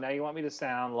like, oh, now you want me to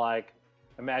sound like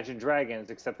Imagine Dragons,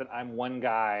 except that I'm one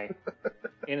guy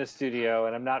in a studio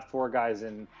and I'm not 4 guys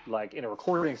in a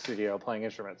recording studio playing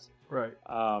instruments. Right.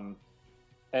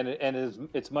 And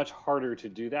it's much harder to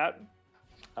do that.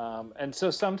 And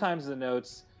so sometimes the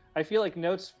notes, I feel like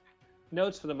notes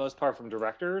for the most part from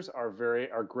directors are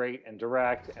great and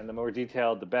direct, and the more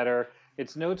detailed, the better.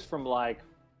 It's notes from like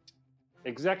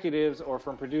executives or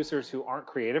from producers who aren't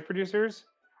creative producers,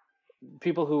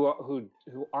 people who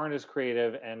aren't as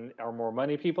creative and are more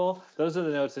money people. Those are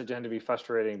the notes that tend to be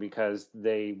frustrating because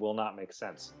they will not make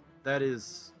sense. That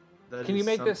is. Can you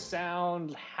make this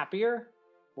sound happier?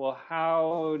 well,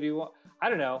 how do you want? I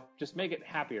don't know. Just make it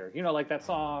happier. You know, like that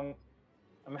song,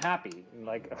 "I'm Happy,"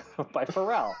 like by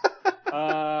Pharrell.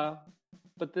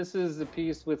 But this is a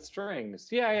piece with strings.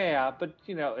 Yeah. But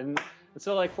you know, and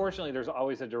so like, fortunately, there's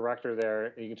always a director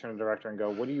there. You can turn to the director and go,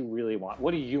 "What do you really want?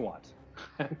 What do you want?"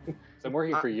 So I'm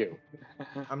working for you.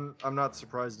 I'm not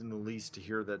surprised in the least to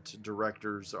hear that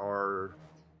directors are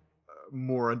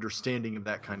more understanding of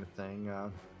that kind of thing.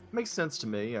 Makes sense to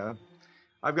me.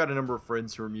 I've got a number of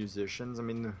friends who are musicians. I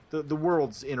mean, the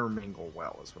worlds intermingle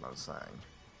well, is what I was saying.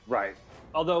 Right.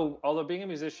 Although being a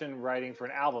musician writing for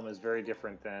an album is very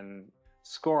different than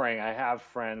scoring. I have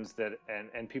friends that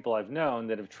and people I've known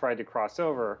that have tried to cross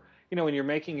over. You know, when you're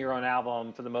making your own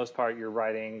album, for the most part, you're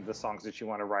writing the songs that you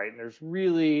want to write. And there's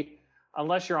really,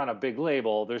 unless you're on a big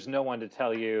label, there's no one to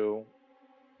tell you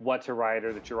what to write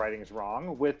or that your writing is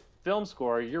wrong. With film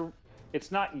score,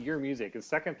 it's not your music. The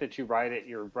second that you write it,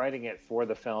 you're writing it for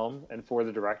the film and for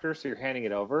the director, so you're handing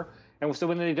it over. And so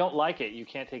when they don't like it, you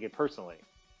can't take it personally.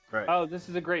 Right. Oh, this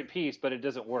is a great piece, but it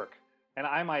doesn't work. And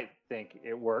I might think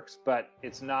it works, but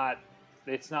it's not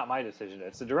my decision.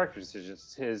 It's the director's decision.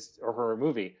 It's his or her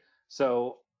movie.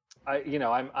 So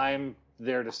I'm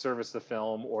there to service the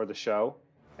film or the show.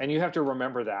 And you have to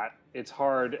remember that. It's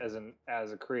hard as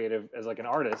a creative, as like an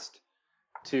artist,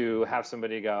 to have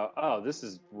somebody go, "Oh, this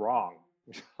is wrong."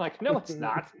 Like, no, it's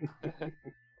not.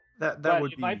 That but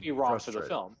would it might be wrong for the frustrating.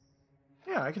 film.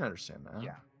 Yeah, I can understand that.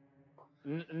 Yeah.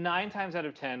 9 times out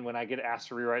of 10, when I get asked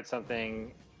to rewrite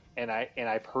something, and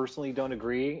I personally don't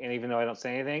agree, and even though I don't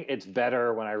say anything, it's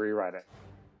better when I rewrite it.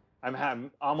 I'm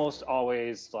almost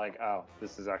always like, "Oh,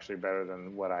 this is actually better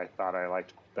than what I thought I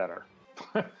liked better."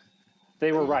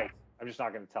 They were right. I'm just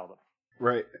not going to tell them.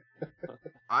 Right.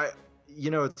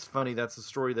 It's funny. That's a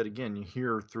story that, again, you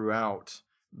hear throughout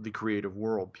the creative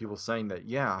world. People saying that,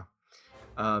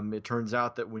 it turns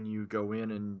out that when you go in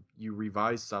and you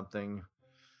revise something,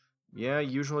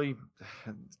 usually,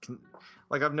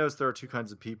 like I've noticed there are two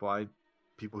kinds of people.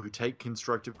 People who take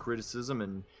constructive criticism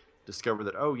and discover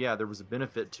that, oh yeah, there was a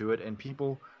benefit to it, and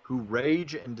people who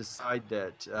rage and decide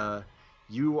that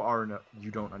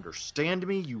you don't understand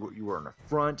me. You are an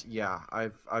affront. Yeah,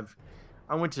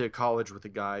 I went to college with a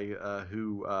guy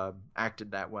who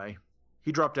acted that way.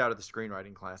 He dropped out of the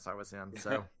screenwriting class I was in.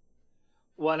 So,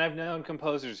 well, and I've known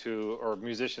composers or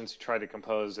musicians who tried to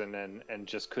compose and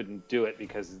just couldn't do it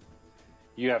because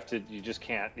you just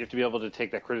can't. You have to be able to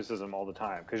take that criticism all the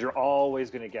time because you're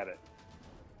always going to get it.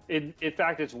 In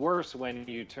fact, it's worse when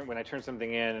I turn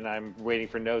something in and I'm waiting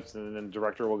for notes, and then the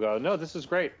director will go, "No, this is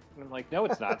great." And I'm like, "No,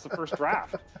 it's not. It's the first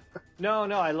draft." No,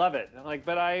 I love it. And I'm like,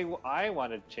 "But I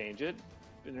want to change it."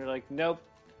 And they're like, "Nope."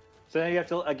 So then you have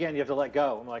to let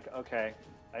go. I'm like, "Okay,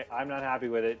 I'm not happy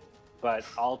with it, but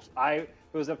if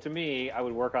it was up to me, I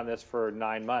would work on this for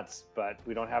 9 months, but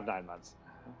we don't have 9 months."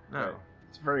 no. Right.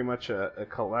 It's very much a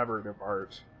collaborative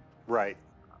art. Right.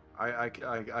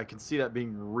 I can see that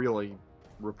being really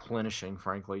replenishing,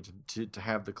 frankly, to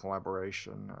have the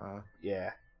collaboration.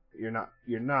 Yeah, you're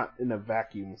not in a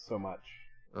vacuum so much.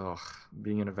 Ugh,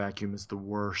 being in a vacuum is the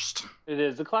worst. It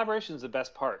is. The collaboration is the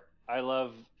best part. I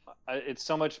love. It's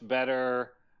so much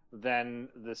better than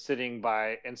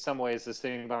in some ways, the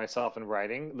sitting by myself and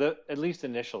writing. At least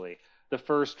initially, the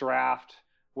first draft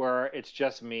where it's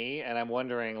just me and I'm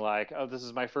wondering like, oh, this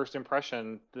is my first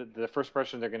impression. The first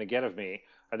impression they're going to get of me.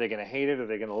 Are they going to hate it? Are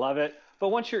they going to love it? But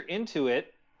once you're into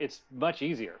it, it's much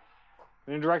easier.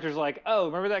 And the director's like, "Oh,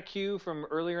 remember that cue from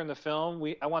earlier in the film?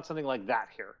 I want something like that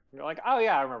here." And you're like, "Oh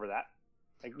yeah, I remember that."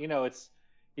 Like,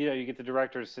 you get the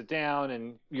director to sit down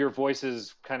and your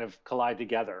voices kind of collide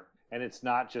together. And it's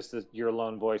not just your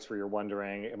lone voice where you're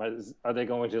wondering, are they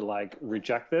going to like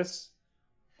reject this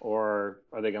or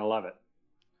are they going to love it?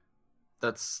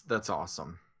 That's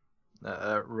awesome.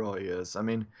 That really is. I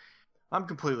mean, I'm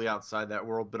completely outside that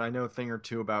world, but I know a thing or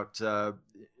two about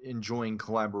enjoying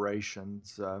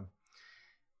collaborations.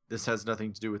 This has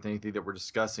nothing to do with anything that we're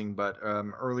discussing, but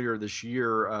earlier this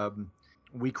year,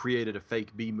 we created a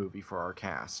fake B movie for our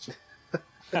cast.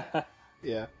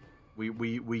 Yeah.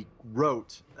 We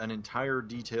wrote an entire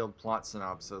detailed plot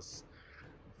synopsis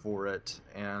for it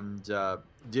and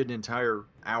did an entire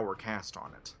hour cast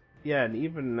on it. Yeah, and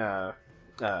even a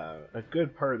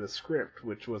good part of the script,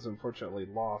 which was unfortunately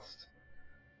lost,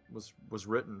 was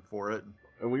written for it.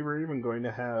 And we were even going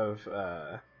to have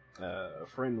a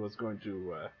friend was going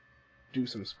to do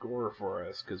some score for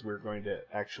us because we're going to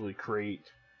actually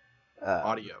create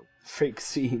audio fake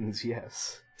scenes,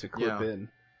 yes, to clip in,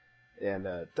 and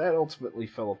that ultimately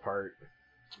fell apart.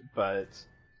 But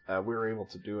we were able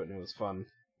to do it, and it was fun.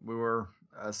 We were.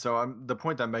 The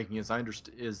point I'm making is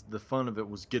is the fun of it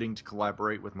was getting to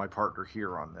collaborate with my partner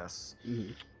here on this.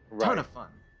 Mm-hmm. Ton of fun.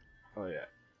 Oh yeah.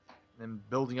 And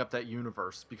building up that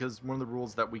universe, because one of the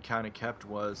rules that we kind of kept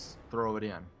was throw it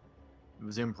in. It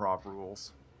was improv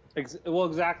rules. Well,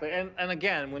 exactly. And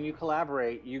again, when you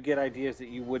collaborate, you get ideas that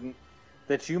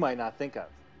you might not think of.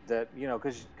 That, you know,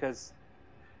 because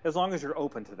as long as you're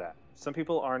open to that. Some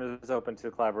people aren't as open to the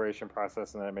collaboration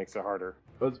process, and that makes it harder.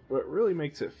 What really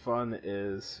makes it fun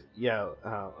is,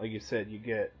 like you said, you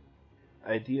get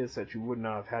ideas that you would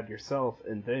not have had yourself,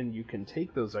 and then you can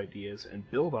take those ideas and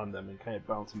build on them and kind of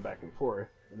bounce them back and forth,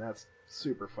 and that's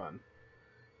super fun.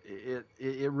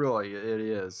 It really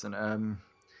is, and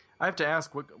I have to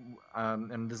ask what,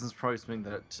 and this is probably something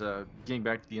that getting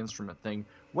back to the instrument thing,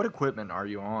 what equipment are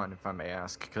you on, if I may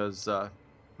ask? Because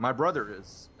my brother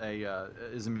is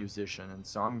a musician, and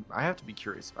so I have to be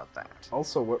curious about that.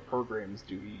 Also, what programs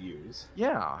do you use?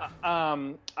 Yeah.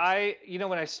 When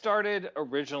I started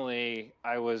originally,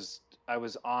 I was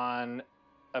on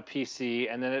a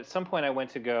PC, and then at some point I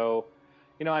went to go,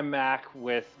 I'm Mac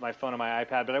with my phone and my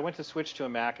iPad, but I went to switch to a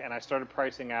Mac, and I started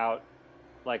pricing out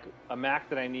like a Mac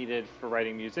that I needed for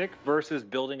writing music versus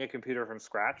building a computer from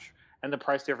scratch, and the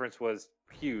price difference was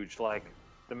huge. Like,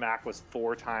 the Mac was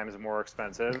 4 times more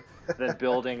expensive than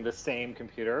building the same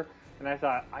computer. And I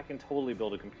thought, I can totally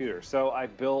build a computer. So I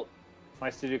built my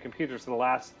studio computer. So the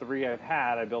last 3 I've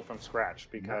had, I built from scratch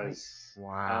because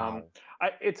Wow.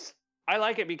 I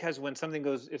like it because if something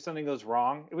goes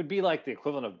wrong, it would be like the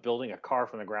equivalent of building a car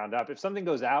from the ground up. If something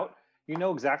goes out, you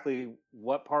know exactly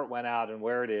what part went out and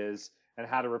where it is and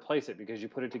how to replace it because you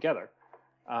put it together.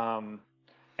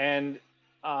 And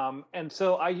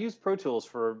so I used Pro Tools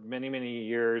for many, many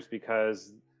years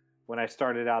because when I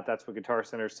started out, that's what Guitar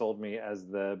Center sold me as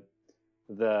the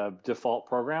default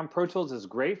program. Pro Tools is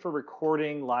great for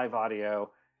recording live audio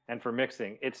and for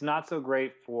mixing. It's not so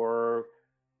great for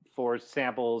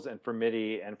samples and for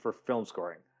MIDI and for film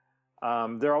scoring.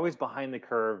 They're always behind the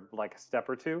curve, like a step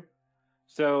or two.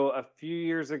 So a few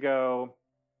years ago,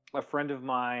 a friend of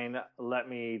mine let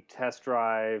me test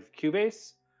drive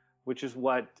Cubase, which is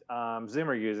what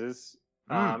Zimmer uses,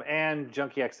 and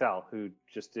Junkie XL,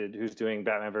 who's doing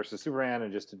Batman vs Superman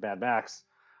and just did Mad Max.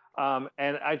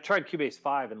 And I tried Cubase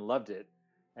 5 and loved it.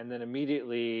 And then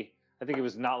immediately, I think it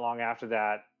was not long after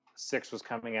that, 6 was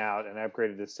coming out, and I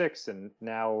upgraded to 6, and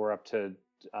now we're up to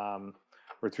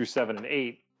we're through 7 and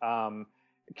 8.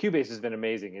 Cubase has been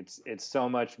amazing. It's so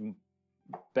much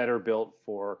better built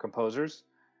for composers.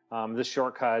 The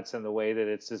shortcuts and the way that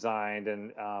it's designed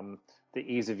and the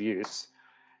ease of use.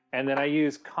 And then I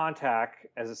use Kontakt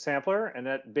as a sampler, and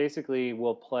that basically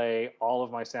will play all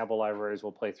of my sample libraries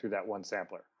will play through that one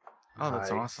sampler. Oh,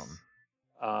 that's awesome.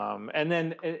 And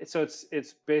then so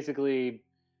it's basically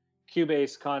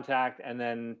Cubase, Kontakt, and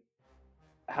then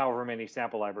however many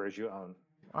sample libraries you own.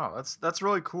 Oh, that's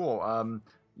really cool.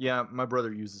 Yeah, my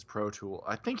brother uses Pro Tools.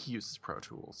 I think he uses Pro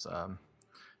Tools.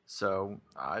 So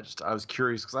I was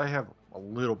curious because I have a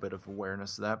little bit of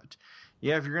awareness of that. But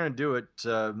yeah, if you're gonna do it,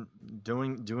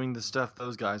 doing the stuff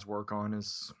those guys work on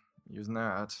is using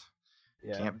that.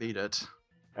 Yeah. Can't beat it.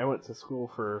 I went to school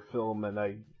for film, and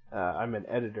I'm an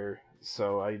editor,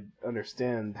 so I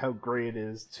understand how great it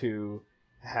is to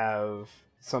have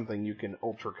something you can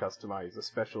ultra customize,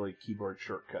 especially keyboard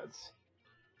shortcuts.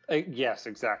 Yes,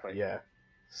 exactly. Yeah,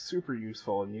 super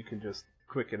useful, and you can just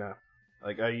quick enough.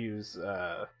 Like I use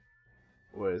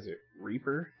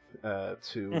Reaper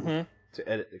to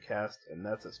edit the cast, and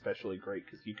that's especially great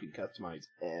because you can customize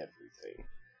everything.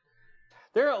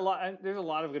 There's a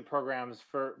lot of good programs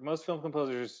for most film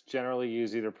composers. Generally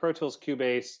use either Pro Tools,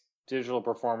 Cubase, Digital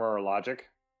Performer, or Logic.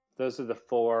 Those are the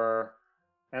 4,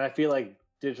 and I feel like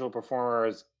Digital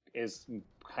Performer is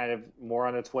kind of more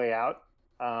on its way out.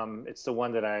 It's the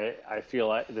one that I feel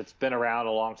like that's been around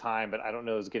a long time, but I don't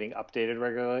know is getting updated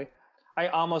regularly. I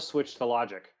almost switched to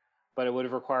Logic, but it would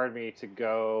have required me to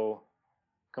go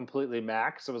completely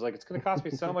Mac. So it was like, it's going to cost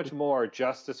me so much more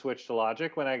just to switch to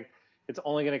Logic when it's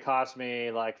only going to cost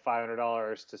me like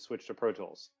 $500 to switch to Pro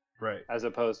Tools. Right. As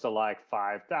opposed to like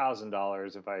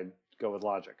 $5,000 if I go with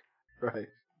Logic. Right.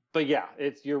 But yeah,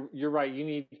 you're right. You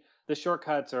need the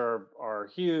shortcuts are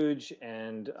huge,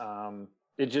 and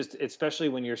it just, especially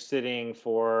when you're sitting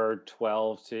for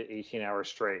 12 to 18 hours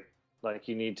straight, like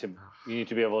you need to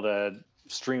be able to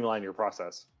streamline your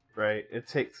process. Right. It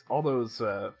takes all those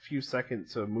few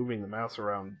seconds of moving the mouse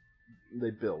around.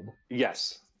 They build.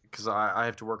 Yes. Because I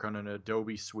have to work on an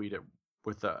Adobe suite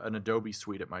an Adobe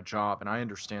suite at my job, and I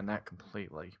understand that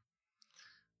completely.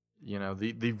 You know,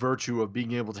 the virtue of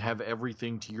being able to have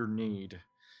everything to your need.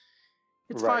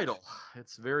 It's vital.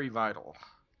 It's very vital.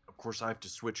 course, I have to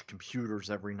switch computers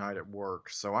every night at work,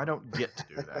 so I don't get to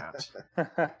do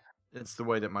that. It's the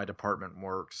way that my department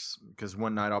works, because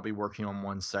one night I'll be working on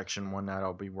one section, one night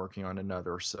I'll be working on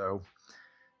another, so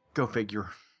go figure.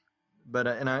 But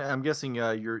and I'm guessing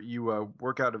you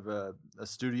work out of a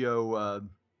studio.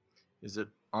 Is it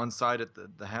on site at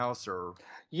the house or?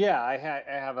 Yeah, I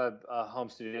have a home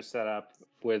studio set up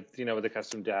with with a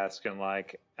custom desk, and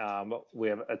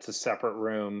it's a separate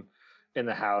room in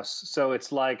the house, so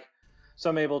it's like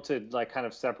I'm able to like kind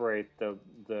of separate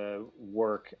the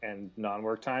work and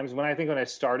non-work times. When I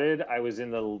started, I was in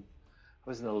the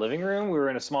living room. We were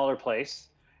in a smaller place,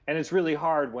 and it's really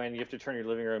hard when you have to turn your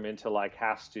living room into like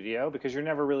half studio because you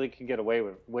never really can get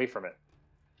away from it.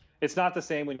 It's not the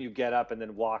same when you get up and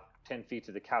then walk 10 feet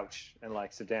to the couch and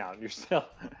like sit down. You're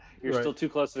still too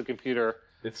close to the computer.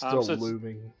 It's still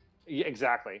looming. Yeah,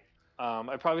 exactly.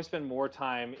 I probably spend more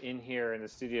time in here in the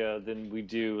studio than we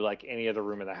do like any other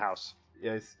room in the house.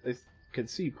 Yeah, I can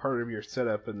see part of your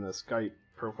setup in the Skype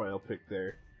profile pic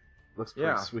there. Looks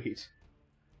pretty sweet.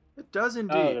 It does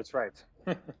indeed. Oh, that's right.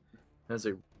 That's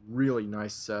a really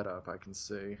nice setup, I can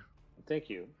see. Thank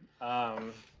you.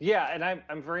 Yeah, and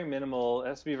I'm very minimal. It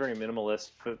has to be very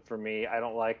minimalist for me. I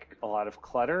don't like a lot of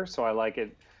clutter, so I like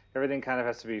it. Everything kind of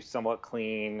has to be somewhat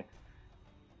clean.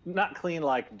 Not clean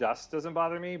like dust doesn't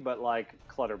bother me, but like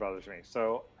clutter bothers me.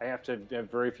 So I have to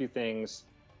have very few things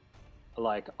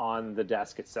like on the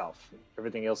desk itself.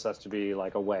 Everything else has to be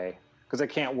like away because I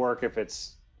can't work if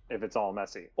it's all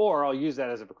messy. Or I'll use that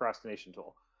as a procrastination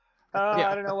tool.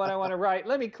 I don't know what I want to write.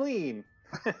 Let me clean.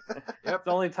 Yep.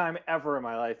 The only time ever in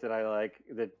my life that I like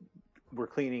that we're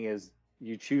cleaning is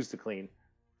you choose to clean.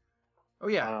 Oh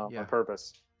yeah, on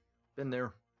purpose. Been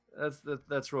there.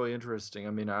 That's really interesting.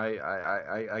 I mean,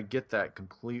 I get that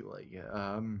completely.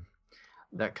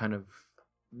 That kind of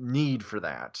need for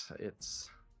that. It's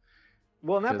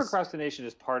and that procrastination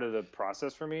is part of the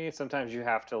process for me. Sometimes you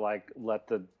have to like let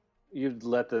the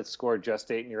score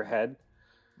gestate in your head.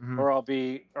 Mm-hmm.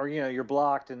 Or you're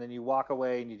blocked and then you walk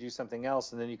away and you do something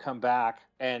else and then you come back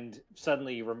and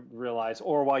suddenly you realize,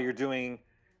 or while you're doing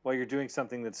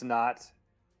something that's not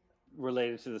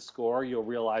related to the score, you'll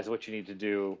realize what you need to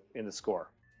do in the score.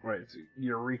 Right, it's a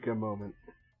eureka moment.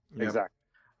 Yep. Exactly.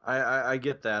 I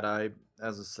get that.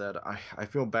 As I said, I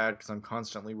feel bad because I'm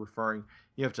constantly referring.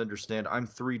 You have to understand, I'm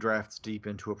 3 drafts deep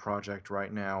into a project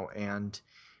right now, and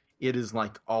it is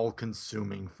like all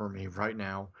consuming for me right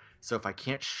now. So if I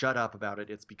can't shut up about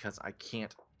it, it's because I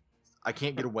can't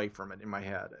get away from it in my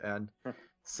head. And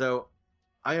so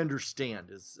I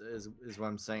understand is what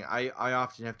I'm saying. I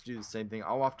often have to do the same thing.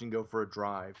 I'll often go for a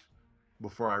drive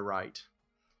before I write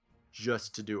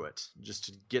just to do it, just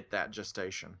to get that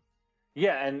gestation.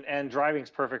 Yeah, and driving's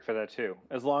perfect for that too.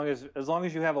 As long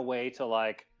as you have a way to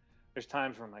like, there's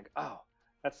times where I'm like, oh,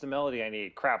 that's the melody I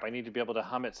need. Crap, I need to be able to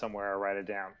hum it somewhere or write it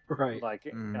down. Right.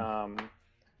 Like,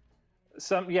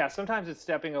 sometimes it's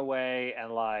stepping away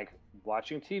and like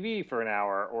watching TV for an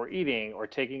hour or eating or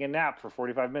taking a nap for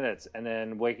 45 minutes and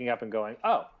then waking up and going,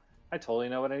 oh, I totally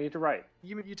know what I need to write.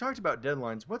 You talked about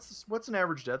deadlines. What's an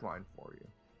average deadline for you?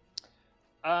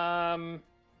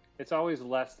 It's always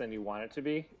less than you want it to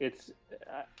be.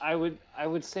 I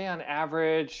would say on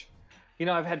average,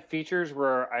 I've had features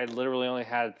where I literally only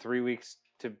had 3 weeks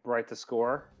to write the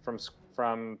score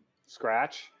from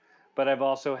scratch. But I've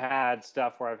also had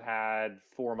stuff where I've had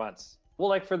 4 months. Well,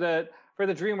 like for the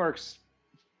DreamWorks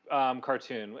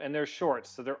cartoon, and they're short,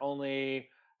 so they're only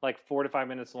like 4 to 5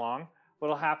 minutes long.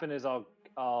 What'll happen is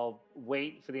I'll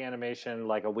wait for the animation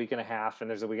like a week and a half, and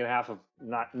there's a week and a half of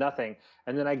nothing,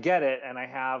 and then I get it, and I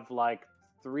have like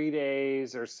 3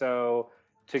 days or so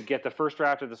to get the first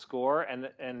draft of the score, and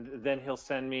then he'll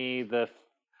send me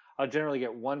I'll generally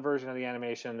get one version of the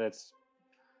animation that's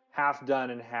half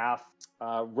done and half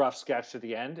rough sketched at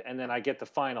the end, and then I get the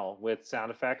final with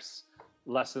sound effects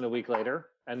less than a week later,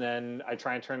 and then I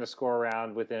try and turn the score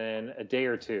around within a day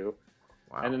or two.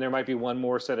 Wow. And then there might be one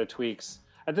more set of tweaks.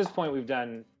 At this point, we've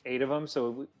done 8 of them,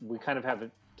 so we kind of have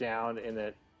it down in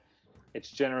that it's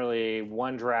generally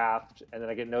one draft, and then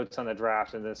I get notes on the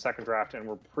draft, and then the second draft, and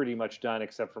we're pretty much done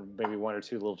except for maybe 1 or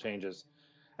 2 little changes,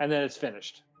 and then it's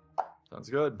finished. Sounds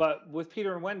good. But with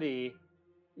Peter and Wendy,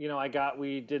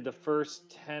 we did the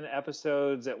first 10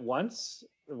 episodes at once.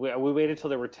 We waited till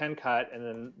there were 10 cut, and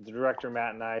then the director,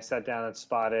 Matt, and I sat down and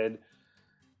spotted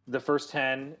the first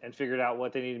 10 and figured out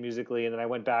what they needed musically, and then I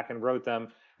went back and wrote them.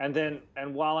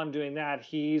 And while I'm doing that,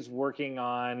 he's working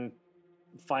on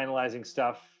finalizing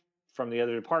stuff from the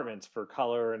other departments for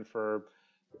color and for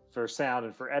sound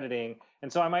and for editing.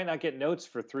 And so I might not get notes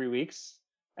for 3 weeks,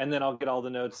 and then I'll get all the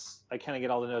notes. I kind of get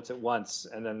all the notes at once,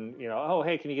 and then oh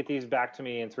hey, can you get these back to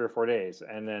me in 3 or 4 days?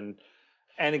 And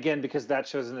again, because that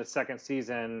show's in the second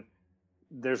season,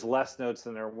 there's less notes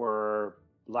than there were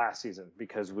last season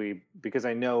because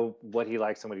I know what he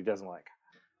likes and what he doesn't like.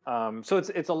 So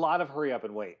it's a lot of hurry up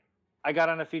and wait. I got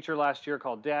on a feature last year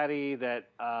called Daddy that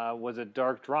was a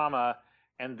dark drama,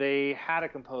 and they had a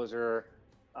composer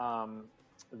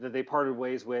that they parted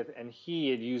ways with, and he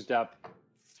had used up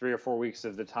 3 or 4 weeks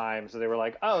of the time. So they were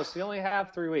like, oh, so you only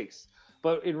have 3 weeks.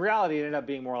 But in reality, it ended up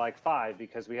being more like 5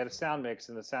 because we had a sound mix,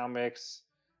 and the sound mix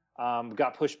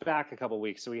got pushed back a couple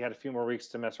weeks. So we had a few more weeks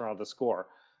to mess around with the score.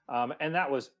 And that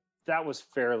was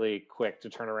fairly quick to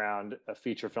turn around a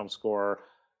feature film score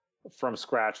from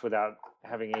scratch without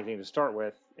having anything to start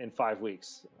with in 5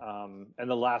 weeks. And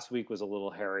the last week was a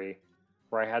little hairy,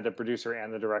 where I had the producer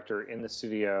and the director in the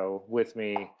studio with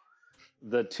me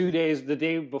the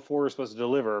day before we were supposed to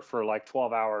deliver for like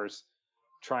 12 hours,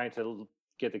 trying to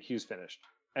get the cues finished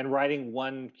and writing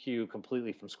one cue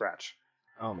completely from scratch.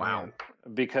 Oh, wow.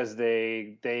 Because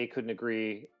they couldn't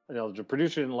agree. The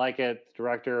producer didn't like it. The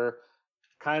director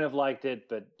kind of liked it,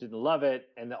 but didn't love it.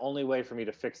 And the only way for me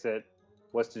to fix it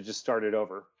was to just start it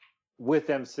over with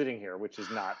them sitting here, which is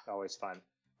not always fun.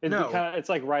 It's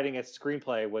like writing a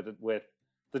screenplay with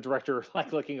the director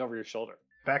like looking over your shoulder.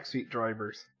 Backseat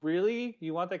drivers. Really?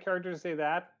 You want that character to say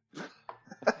that?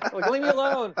 Like, leave me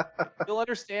alone. You'll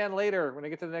understand later when I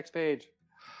get to the next page.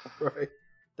 Right.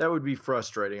 That would be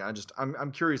frustrating.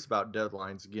 I'm curious about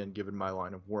deadlines again, given my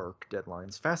line of work.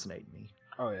 Deadlines fascinate me.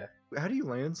 Oh yeah. How do you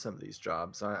land some of these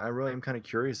jobs? I really am kind of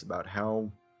curious about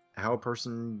how a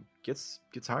person gets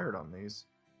hired on these.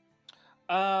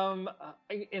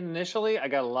 Initially, I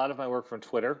got a lot of my work from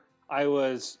Twitter. I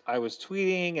was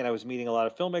tweeting, and I was meeting a lot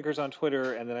of filmmakers on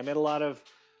Twitter, and then I met a lot of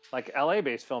like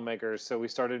LA-based filmmakers. So we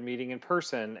started meeting in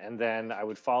person, and then I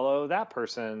would follow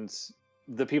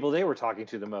the people they were talking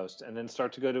to the most, and then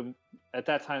start to go to. At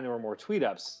that time, there were more tweet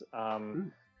ups.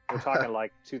 We're talking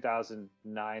like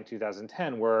 2009,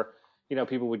 2010, where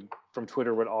people from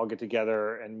Twitter would all get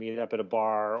together and meet up at a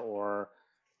bar, or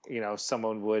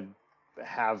someone would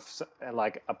have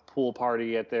like a pool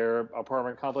party at their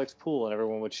apartment complex pool, and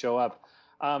everyone would show up.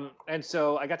 And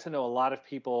so I got to know a lot of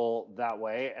people that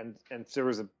way, and there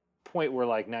was a point where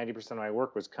like 90% of my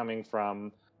work was coming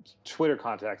from Twitter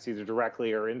contacts, either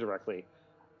directly or indirectly.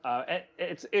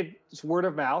 It's word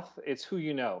of mouth. It's who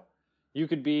you know. You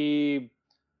could be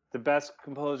the best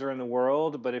composer in the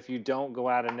world, but if you don't go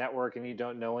out and network and you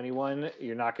don't know anyone,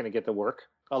 you're not going to get the work.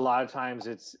 A lot of times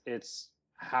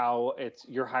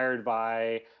you're hired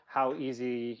by how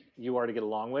easy you are to get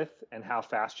along with and how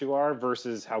fast you are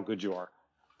versus how good you are.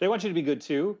 They want you to be good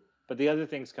too, but the other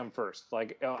things come first.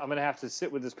 Like, I'm going to have to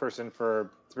sit with this person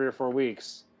for 3 or 4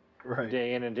 weeks, right,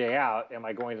 day in and day out. Am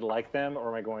I going to like them, or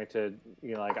am I going to,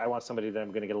 I want somebody that I'm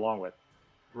going to get along with?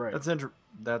 Right.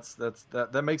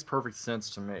 That makes perfect sense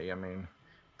to me. I mean,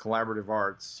 collaborative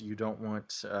arts. You don't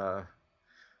want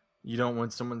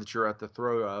someone that you're at the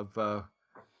throat of.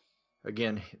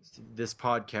 Again, this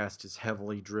podcast is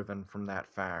heavily driven from that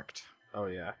fact. Oh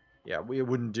yeah. Yeah, it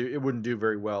wouldn't do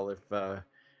very well if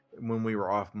when we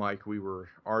were off mic we were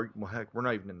well, heck, we're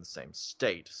not even in the same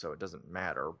state, so it doesn't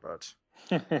matter. But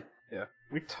yeah,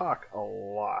 we talk a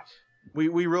lot. We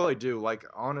really do. Like,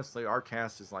 honestly, our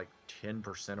cast is like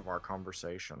 10% of our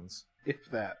conversations. If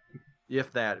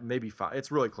that, maybe 5.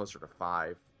 It's really closer to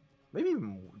 5, maybe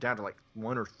even down to like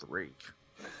 1 or 3.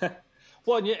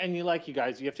 Well, and you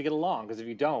guys, you have to get along, because if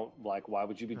you don't, like, why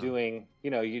would you be doing?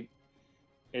 And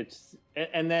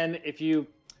then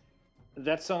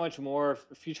that's so much more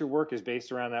future work is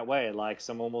based around that way. Like,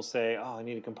 someone will say, "Oh, I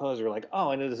need a composer." Like,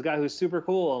 "Oh, I know this guy who's super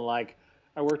cool, and like,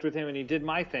 I worked with him, and he did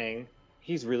my thing.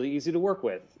 He's really easy to work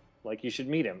with. Like, you should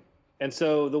meet him." And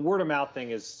so the word of mouth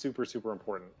thing is super, super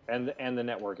important, and the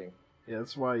networking. Yeah,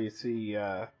 that's why you see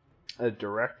a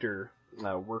director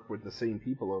work with the same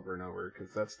people over and over,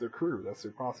 because that's their crew, that's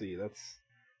their posse, that's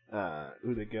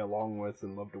who they get along with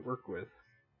and love to work with.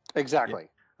 Exactly. Yeah.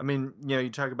 I mean, you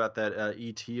talk about that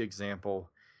E.T.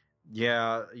 example.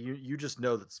 Yeah, you just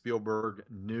know that Spielberg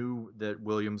knew that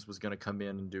Williams was going to come in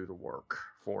and do the work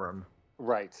for him.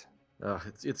 Right.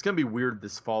 It's going to be weird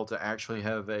this fall to actually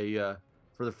have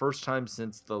for the first time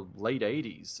since the late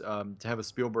 80s, to have a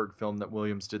Spielberg film that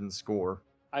Williams didn't score.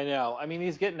 I know. I mean,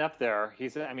 he's getting up there.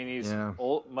 He's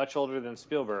much older than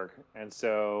Spielberg, and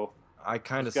so I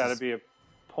kind of got to be a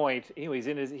point. He's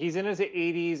in his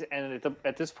 80s, and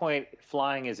at this point,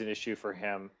 flying is an issue for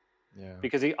him. Yeah.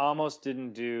 Because he almost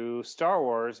didn't do Star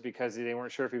Wars because they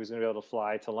weren't sure if he was going to be able to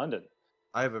fly to London.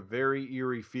 I have a very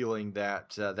eerie feeling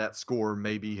that that score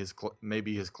may be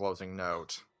his closing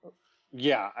note.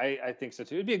 Yeah, I think so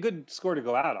too. It'd be a good score to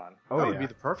go out on. That would be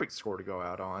the perfect score to go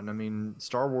out on. I mean,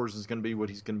 Star Wars is going to be what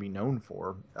he's going to be known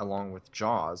for, along with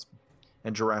Jaws,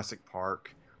 and Jurassic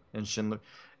Park, and Schindler.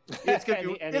 It's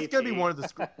gonna be one of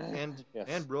the yes.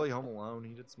 and really Home Alone.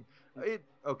 He did some.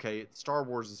 Star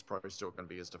Wars is probably still going to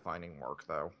be his defining work,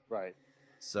 though. Right.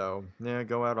 So yeah,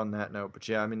 go out on that note. But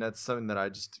yeah, I mean that's something that I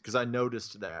just because I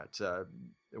noticed that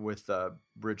with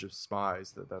Bridge of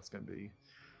Spies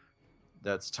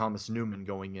that's Thomas Newman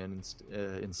going in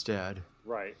instead.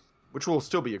 Right. Which will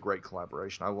still be a great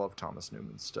collaboration. I love Thomas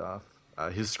Newman's stuff.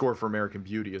 His score for American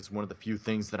Beauty is one of the few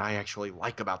things that I actually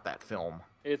like about that film.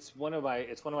 It's one of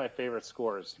my favorite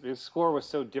scores. His score was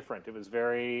so different. It was a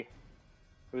very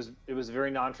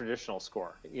non-traditional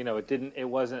score. You know, it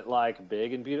wasn't like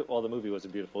big and beautiful. Well, the movie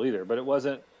wasn't beautiful either, but it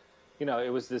wasn't. You know, it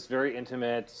was this very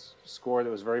intimate score that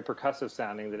was very percussive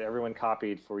sounding that everyone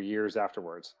copied for years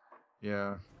afterwards.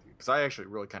 Yeah, because I actually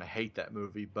really kind of hate that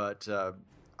movie, but at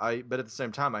the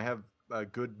same time I have a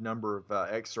good number of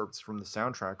excerpts from the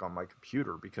soundtrack on my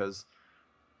computer because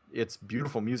it's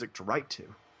beautiful music to write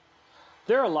to.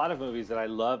 There are a lot of movies that I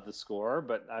love the score,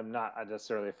 but I'm not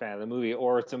necessarily a fan of the movie,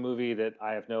 or it's a movie that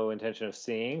I have no intention of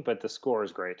seeing, but the score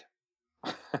is great.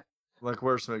 Like,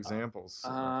 what are some examples?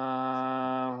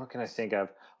 What can I think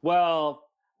of? Well,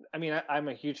 I mean, I'm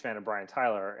a huge fan of Brian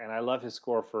Tyler, and I love his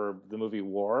score for the movie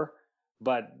War,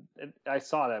 but I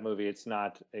saw that movie. It's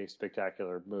not a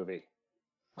spectacular movie.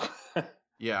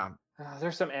 Yeah.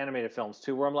 There's some animated films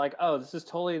too where I'm like, oh, this is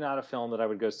totally not a film that I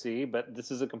would go see, but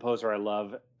this is a composer I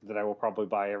love that I will probably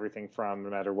buy everything from no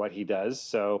matter what he does.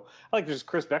 So like there's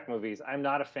Chris Beck movies. I'm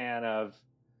not a fan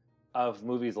of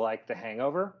movies like The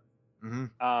Hangover.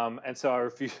 Mm-hmm. And so I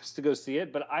refuse to go see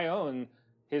it, but I own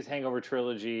his Hangover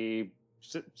trilogy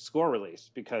score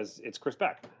release because it's Chris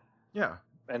Beck. Yeah.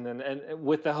 And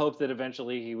with the hope that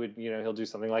eventually he would, he'll do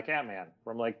something like Ant-Man,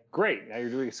 where I'm like, great, now you're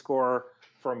doing a score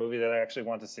for a movie that I actually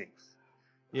want to see.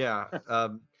 Yeah.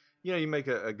 You make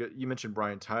a good. You mentioned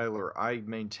Brian Tyler. I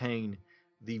maintain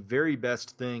the very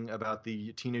best thing about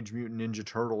the Teenage Mutant Ninja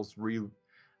Turtles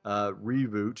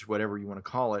reboot, whatever you want to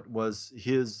call it, was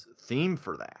his theme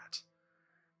for that.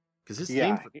 Because his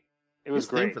theme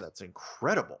for that's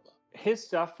incredible. His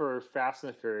stuff for Fast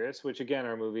and the Furious, which again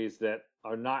are movies that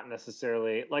are not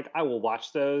necessarily like I will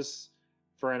watch those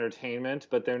for entertainment,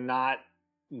 but they're not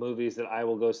movies that I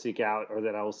will go seek out or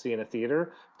that I will see in a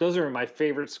theater. Those are my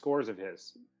favorite scores of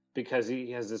his because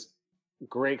he has this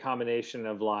great combination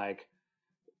of like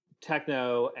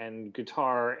techno and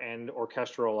guitar and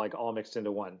orchestral like all mixed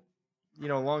into one.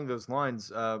 Along those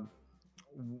lines,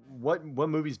 what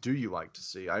movies do you like to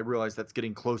see? I realize that's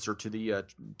getting closer to the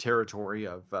territory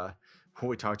of what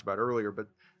we talked about earlier, but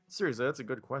seriously, that's a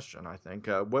good question. I think.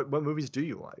 What movies do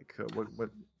you like? What?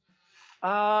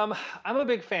 I'm a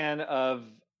big fan of.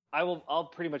 I'll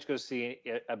pretty much go see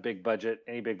any big budget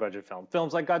film.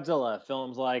 Films like Godzilla,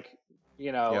 films like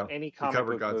any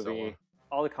comic book movie.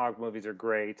 All the comic movies are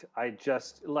great. I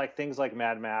just like things like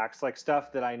Mad Max, like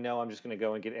stuff that I know I'm just going to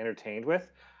go and get entertained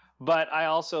with. But I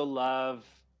also love,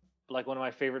 like one of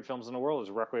my favorite films in the world is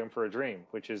Requiem for a Dream,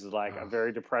 which is like a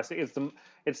very depressing.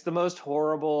 It's the most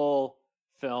horrible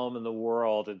film in the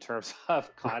world in terms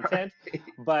of content,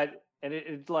 but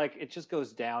it just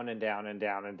goes down and down and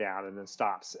down and down and then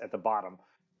stops at the bottom.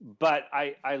 But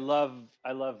I love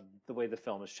the way the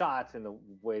film is shot and the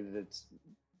way that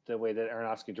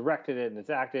Aronofsky directed it and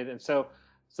it's acted, and so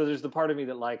there's the part of me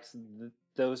that likes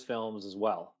those films as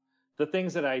well. The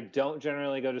things that I don't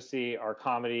generally go to see are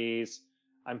comedies.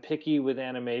 I'm picky with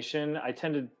animation.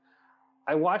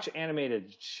 I watch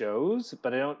animated shows,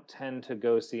 but I don't tend to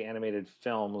go see animated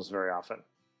films very often.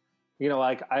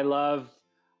 Like I love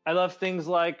things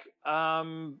like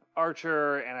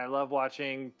Archer, and I love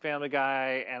watching Family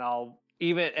Guy,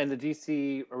 and the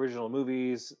DC original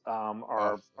movies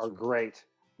are great.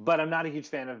 But I'm not a huge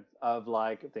fan of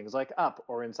like things like Up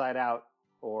or Inside Out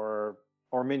or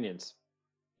Minions.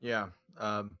 Yeah.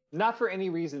 Not for any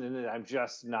reason in it. I'm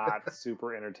just not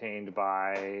super entertained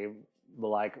by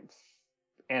like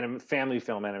family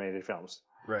film animated films.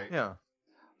 Right. Yeah.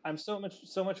 I'm so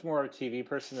much more a TV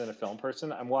person than a film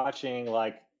person. I'm watching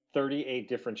like 38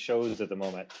 different shows at the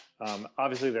moment.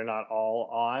 Obviously, they're not all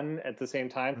on at the same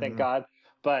time, thank God.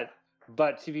 But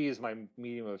TV is my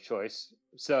medium of choice.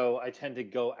 So I tend to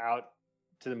go out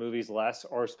to the movies less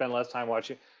or spend less time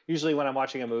watching. Usually when I'm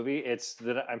watching a movie, it's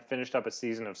that I'm finished up a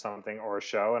season of something or a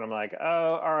show and I'm like,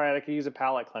 oh, all right, I could use a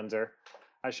palate cleanser.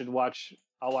 I'll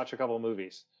watch a couple of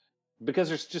movies. because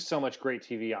there's just so much great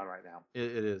TV on right now.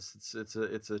 It is.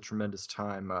 It's a tremendous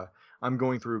time. I'm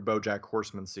going through BoJack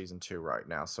Horseman season 2 right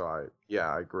now, so I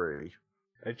agree.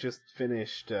 I just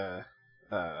finished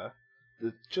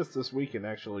just this weekend,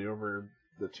 actually, over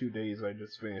the 2 days I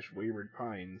just finished Wayward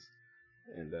Pines,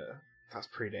 and that's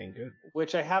pretty dang good.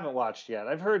 Which I haven't watched yet.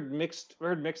 I've heard mixed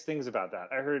things about that.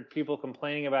 I heard people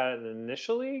complaining about it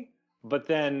initially, but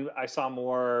then I saw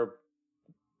more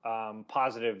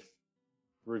positive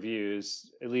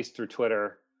reviews, at least through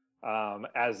Twitter,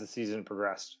 as the season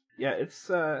progressed. Yeah, it's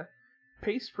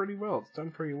paced pretty well. It's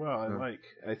done pretty well.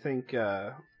 I think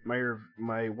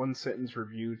my one sentence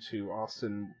review to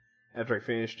Austin after I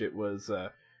finished it was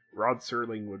Rod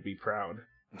Serling would be proud.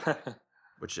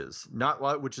 which is not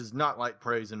light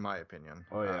praise in my opinion.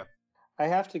 Oh yeah. I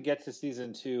have to get to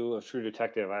season 2 of True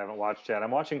Detective. I haven't watched yet.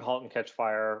 I'm watching *Halt and Catch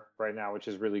Fire* right now, which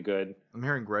is really good. I'm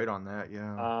hearing great on that.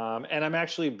 Yeah. And I'm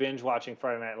actually binge watching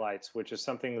 *Friday Night Lights*, which is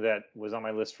something that was on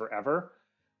my list forever.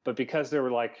 But because there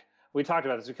were we talked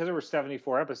about this, because there were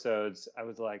 74 episodes, I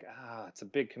was like, it's a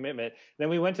big commitment. Then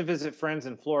we went to visit friends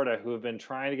in Florida who have been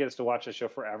trying to get us to watch the show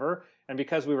forever. And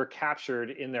because we were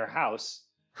captured in their house,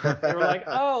 they were like,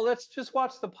 let's just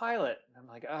watch the pilot. And I'm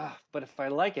like, but if I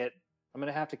like it, I'm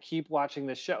going to have to keep watching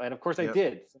this show. And of course I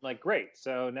did. So I'm like, great.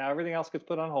 So now everything else gets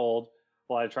put on hold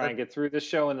while I try and get through this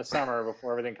show in the summer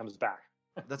before everything comes back.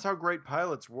 That's how great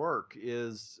pilots work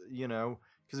is,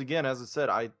 because again, as I said,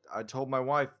 I told my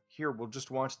wife, here, we'll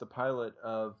just watch the pilot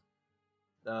of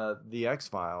the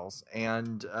X-Files.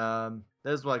 And that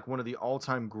is like one of the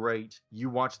all-time great, you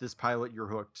watch this pilot, you're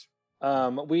hooked. I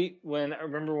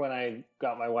remember when I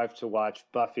got my wife to watch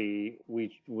Buffy,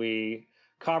 we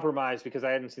compromised because I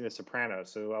hadn't seen The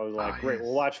Sopranos. So I was like, great,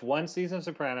 we'll watch one season of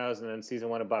Sopranos and then season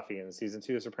 1 of Buffy, and then season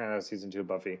 2 of Sopranos, season 2 of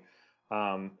Buffy,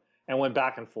 and went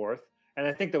back and forth. And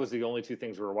I think that was the only 2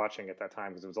 things we were watching at that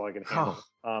time because it was all I could handle.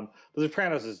 The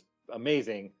Sopranos is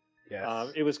amazing.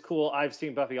 Yes. It was cool. I've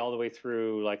seen Buffy all the way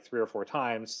through 3 or 4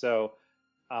 times, so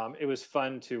it was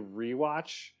fun to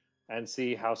rewatch and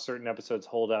see how certain episodes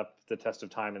hold up the test of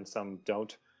time and some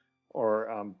don't. But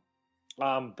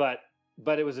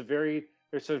it was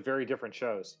they're sort of very different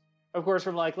shows. Of course,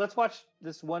 from let's watch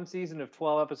this one season of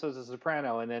 12 episodes of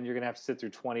Soprano, and then you're gonna have to sit through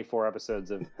 24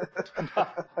 episodes of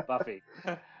Buffy.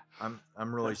 I'm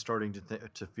really starting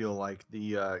to feel like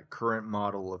the current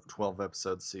model of 12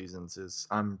 episode seasons is.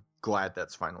 I'm glad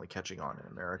that's finally catching on in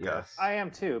America. Yes. I am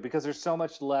too, because there's so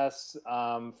much less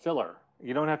filler.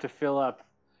 You don't have to fill up.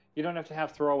 You don't have to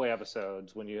have throwaway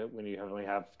episodes when you only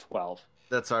have 12.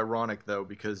 That's ironic though,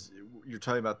 because you're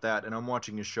talking about that, and I'm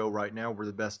watching a show right now where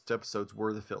the best episodes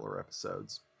were the filler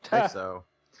episodes. So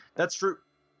that's true.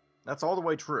 That's all the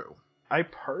way true.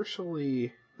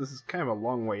 This is kind of a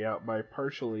long way out, but I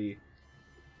partially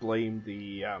blame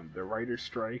the writer's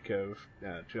strike of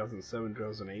 2007,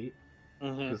 2008.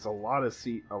 Because a lot of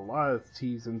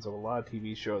seasons of a lot of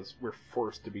TV shows were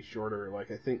forced to be shorter.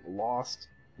 Like I think Lost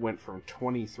went from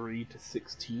 23 to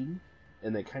 16,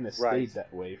 and they kind of stayed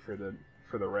that way for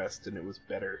the rest, and it was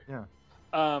better. Yeah.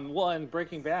 And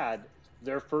Breaking Bad,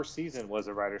 their first season was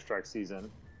a writer's strike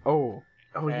season.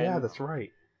 Yeah, that's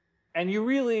right. And you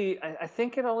really, I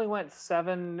think it only went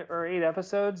 7 or 8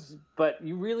 episodes, but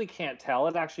you really can't tell.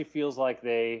 It actually feels like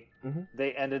they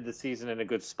ended the season in a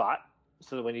good spot,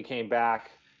 so that when you came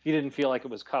back, you didn't feel like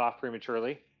it was cut off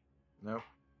prematurely. No.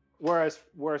 Whereas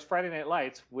Friday Night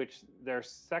Lights, which their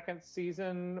second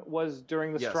season was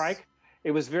during the strike,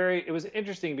 it was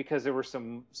interesting because there were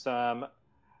some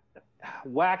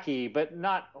wacky but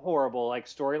not horrible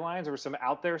storylines. There were some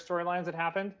out there storylines that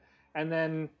happened,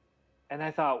 and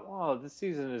I thought, whoa, this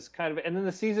season is and then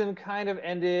the season kind of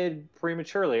ended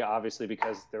prematurely, obviously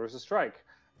because there was a strike.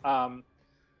 And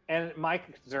my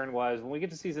concern was when we get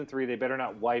to season 3, they better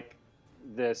not wipe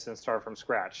this and start from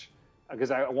scratch,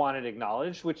 because I wanted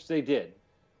acknowledged, which they did.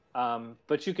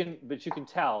 But you can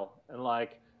tell, and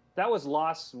that was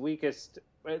Lost's weakest,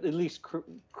 at least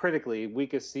critically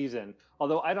weakest season.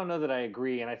 Although I don't know that I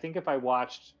agree, and I think if I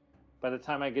watched, by the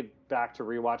time I get back to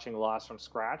rewatching Lost from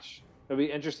scratch, it'll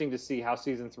be interesting to see how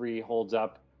season 3 holds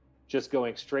up, just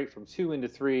going straight from 2 into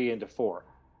 3 into 4.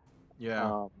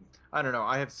 Yeah. I don't know.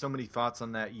 I have so many thoughts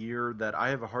on that year that I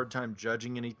have a hard time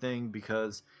judging anything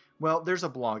because, well, there's a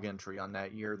blog entry on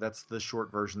that year. That's the short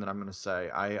version that I'm going to say.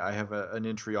 I have an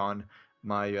entry on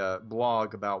my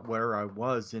blog about where I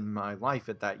was in my life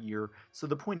at that year. So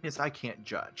the point is I can't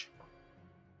judge.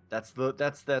 That's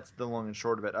the long and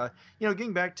short of it.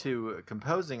 Getting back to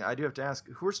composing, I do have to ask,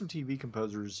 who are some TV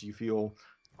composers you feel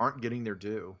aren't getting their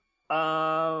due?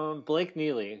 Blake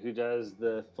Neely, who does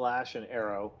The Flash and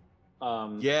Arrow.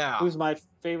 Yeah. Who's my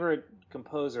favorite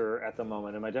composer at the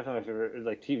moment, and definitely my favorite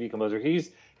like TV composer.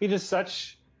 He does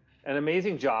such an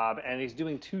amazing job, and he's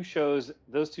doing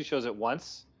those two shows at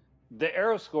once. The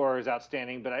Arrow score is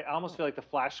outstanding, but I almost feel like the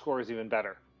Flash score is even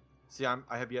better. See, I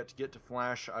have yet to get to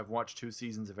Flash. I've watched 2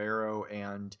 seasons of Arrow,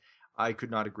 and I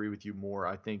could not agree with you more.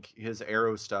 I think his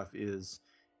Arrow stuff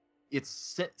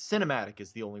cinematic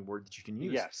is the only word that you can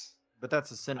use. Yes. But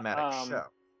that's a cinematic show.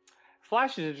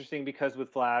 Flash is interesting because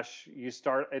with Flash,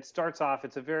 it starts off,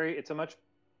 it's a much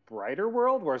brighter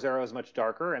world, whereas Arrow is much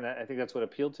darker, and I think that's what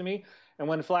appealed to me. And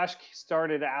when Flash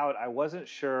started out, I wasn't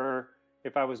sure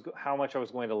how much I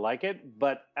was going to like it,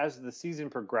 but as the season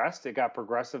progressed, it got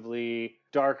progressively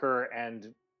darker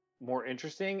and more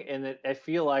interesting, and I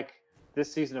feel like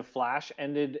this season of Flash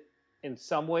ended in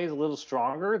some ways a little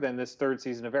stronger than this third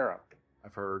season of Arrow.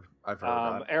 I've heard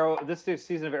that. This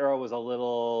season of Arrow was a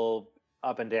little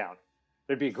up and down.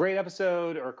 There'd be a great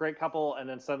episode or a great couple, and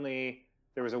then suddenly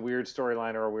there was a weird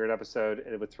storyline or a weird episode,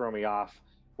 and it would throw me off.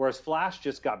 Whereas Flash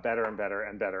just got better and better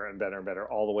and better and better and better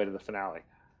all the way to the finale.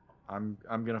 I'm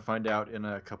gonna find out in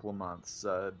a couple of months.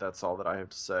 That's all that I have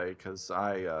to say, because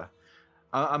I'm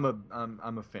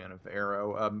a fan of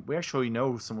Arrow. We actually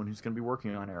know someone who's gonna be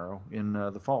working on Arrow in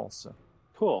the fall. So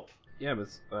cool. Yeah, but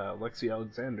it's Lexi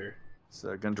Alexander.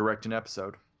 So gonna direct an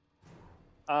episode.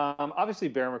 Obviously,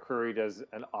 Bear McCreary does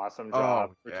an awesome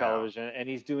job for television, and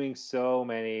he's doing so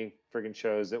many friggin'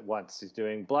 shows at once. He's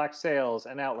doing Black Sails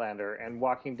and Outlander and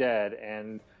Walking Dead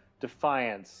and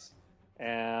Defiance,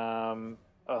 and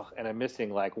I'm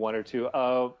missing like one or two.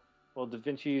 Da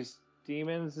Vinci's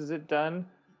Demons, is it done?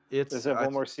 Does it have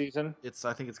one more season?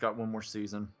 I think it's got one more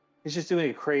season. He's just doing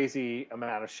a crazy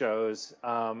amount of shows,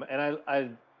 and I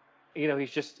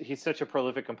he's such a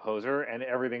prolific composer, and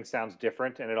everything sounds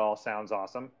different, and it all sounds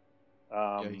awesome.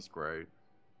 Yeah, he's great.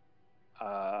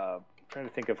 I'm trying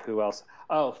to think of who else.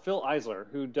 Oh, Phil Eisler,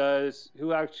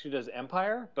 who actually does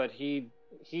Empire, but he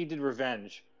did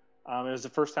Revenge. It was the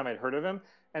first time I'd heard of him,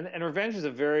 and Revenge is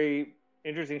a very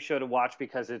interesting show to watch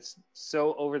because it's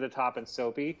so over the top and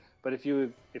soapy. But if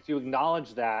you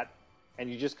acknowledge that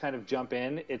and you just kind of jump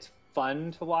in, it's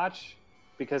fun to watch.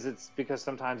 Because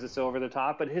sometimes it's so over the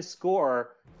top, but his score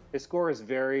is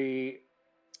very.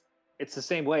 It's the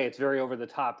same way. It's very over the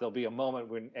top. There'll be a moment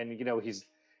when, and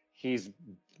he's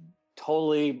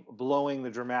totally blowing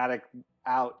the dramatic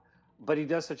out, but he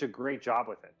does such a great job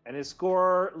with it. And his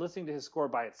score, listening to his score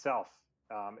by itself,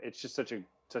 it's just such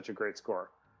a great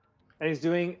score. And he's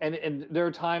doing, and there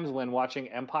are times when watching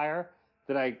Empire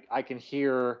that I can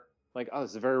hear like, oh,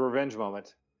 it's a very Revenge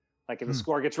moment, like, and the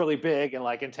score gets really big and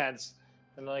like intense.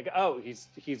 And like, oh, he's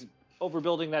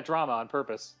overbuilding that drama on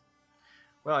purpose.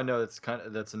 Well, I know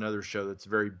that's another show that's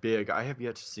very big. I have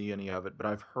yet to see any of it, but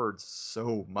I've heard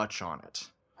so much on it.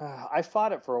 I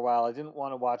fought it for a while. I didn't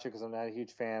want to watch it because I'm not a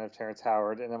huge fan of Terrence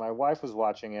Howard. And then my wife was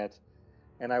watching it,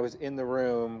 and I was in the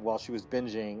room while she was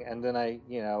binging. And then I,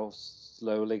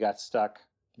 slowly got stuck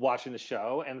watching the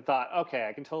show and thought, okay,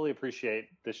 I can totally appreciate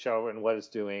the show and what it's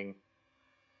doing.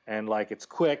 And like, it's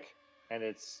quick. And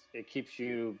it keeps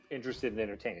you interested and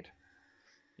entertained.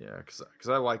 Yeah, because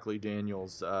I like Lee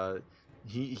Daniels.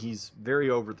 He's very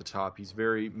over the top. He's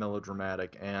very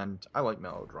melodramatic, and I like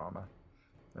melodrama.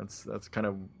 That's kind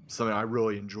of something I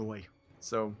really enjoy.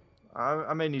 So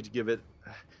I may need to give it.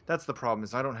 That's the problem,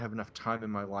 is I don't have enough time in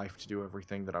my life to do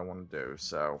everything that I want to do.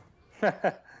 So,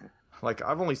 like,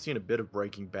 I've only seen a bit of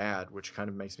Breaking Bad, which kind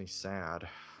of makes me sad.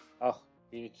 Oh.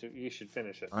 You should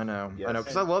finish it. I know, yes.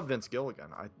 Because I love Vince Gilligan.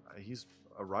 He's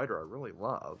a writer I really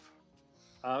love.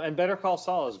 And Better Call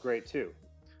Saul is great too.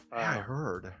 Yeah, I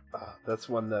heard. That's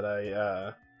one that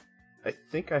I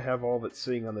think I have all of it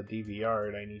sitting on the DVR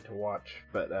and I need to watch.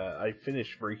 But I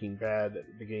finished Breaking Bad at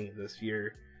the beginning of this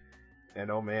year, and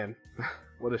oh man,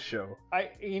 what a show!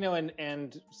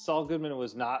 And Saul Goodman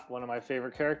was not one of my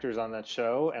favorite characters on that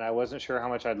show, and I wasn't sure how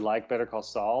much I'd like Better Call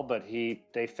Saul, but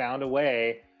they found a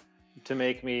way to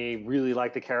make me really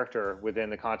like the character within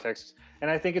the context. And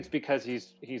I think it's because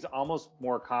he's almost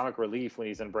more comic relief when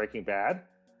he's in Breaking Bad,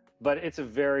 but it's a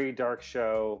very dark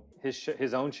show.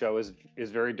 His own show is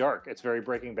very dark. It's very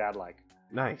Breaking Bad like.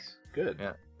 Nice, good.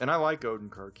 Yeah, and I like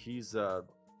Odenkirk. He's a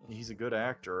good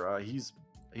actor.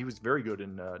 He was very good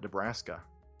in Nebraska.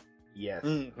 Yes.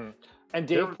 Mm-hmm. And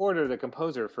Dave Porter, the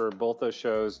composer for both those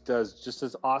shows, does just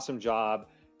this awesome job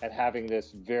at having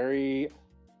this very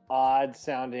odd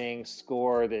sounding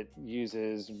score that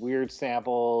uses weird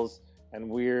samples and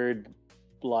weird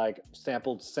like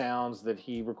sampled sounds that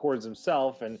he records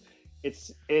himself, and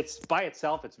it's by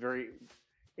itself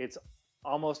it's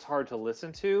almost hard to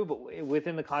listen to, but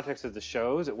within the context of the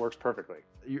shows, it works perfectly.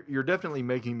 You're definitely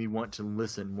making me want to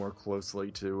listen more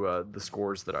closely to the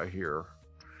scores that I hear.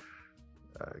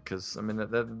 Because I mean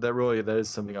that is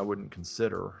something I wouldn't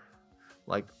consider,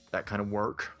 like that kind of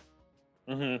work.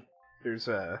 Mm-hmm. There's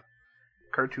a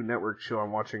Cartoon Network show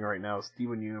I'm watching right now,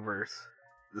 Steven Universe.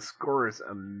 The score is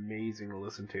amazing to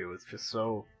listen to. It's just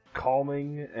so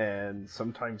calming and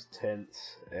sometimes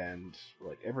tense, and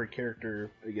like every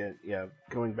character, again,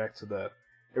 going back to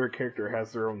every character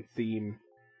has their own theme.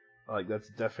 Like that's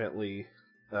definitely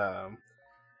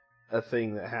a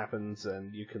thing that happens,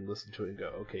 and you can listen to it and go,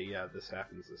 okay, yeah, this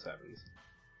happens.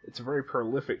 It's a very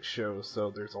prolific show, so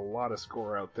there's a lot of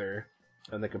score out there,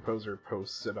 and the composer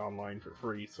posts it online for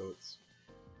free, so it's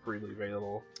freely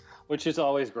available. Which is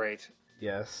always great.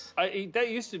 Yes. That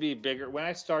used to be bigger. When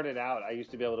I started out, I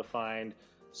used to be able to find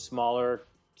smaller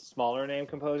name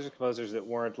composers that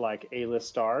weren't like A-list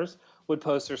stars, would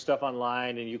post their stuff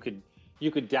online, and you could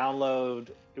download.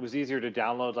 It was easier to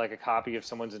download like a copy of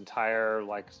someone's entire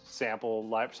like sample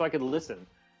live, so I could listen.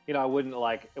 I wouldn't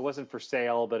it wasn't for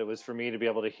sale, but it was for me to be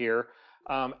able to hear.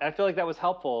 I feel like that was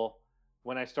helpful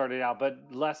when I started out, but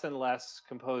less and less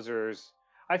composers.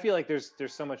 I feel like there's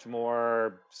so much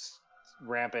more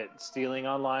rampant stealing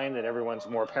online that everyone's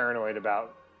more paranoid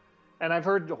about. And I've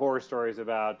heard horror stories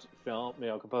about film,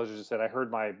 composers that said, I heard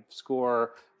my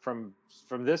score from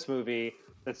this movie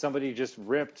that somebody just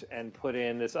ripped and put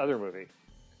in this other movie.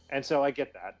 And so I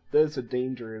get that. There's a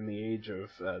danger in the age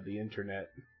of the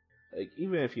internet. Like,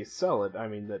 even if you sell it, I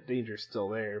mean, that danger's still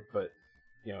there, but,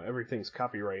 everything's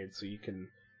copyrighted, so you can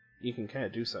kind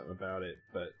of do something about it.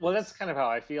 But well, that's kind of how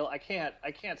I feel. I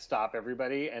can't stop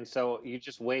everybody, and so you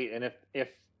just wait. And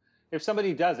if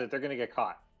somebody does it, they're going to get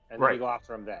caught, and then you go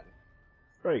after them then.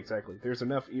 Right, exactly. There's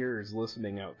enough ears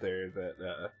listening out there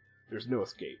that there's no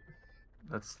escape.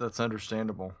 That's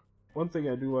understandable. One thing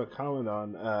I do want to comment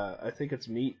on, I think it's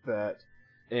neat that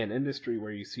in an industry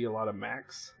where you see a lot of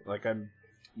Macs, like I'm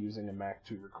using a Mac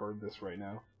to record this right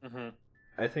now. Mm-hmm.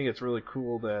 I think it's really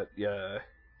cool that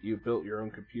you built your own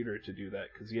computer to do that,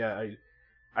 because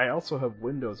I also have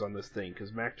Windows on this thing,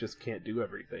 because Mac just can't do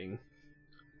everything.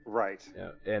 Right.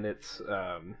 Yeah, and it's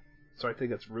so I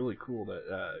think it's really cool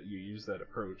that you use that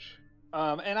approach.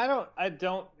 And I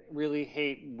don't really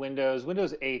hate Windows.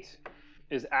 Windows 8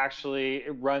 is actually,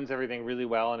 it runs everything really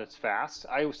well and it's fast.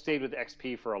 I stayed with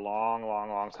XP for a long, long,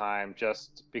 long time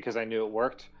just because I knew it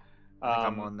worked. I think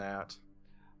I'm on that.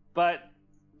 But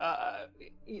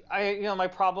my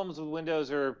problems with Windows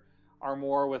are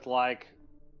more with like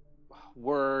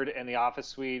Word and the Office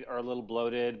suite are a little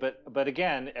bloated, but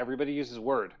again, everybody uses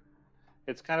Word.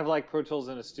 It's kind of like Pro Tools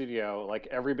in a studio. Like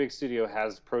every big studio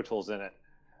has Pro Tools in it.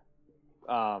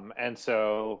 And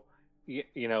so,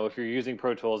 if you're using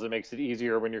Pro Tools, it makes it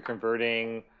easier when you're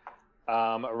converting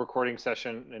a recording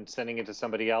session and sending it to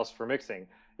somebody else for mixing.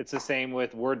 It's the same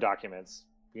with Word documents.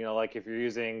 Like if you're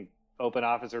using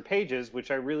OpenOffice or Pages,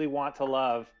 which I really want to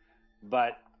love,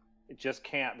 but it just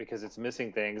can't because it's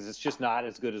missing things. It's just not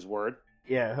as good as Word.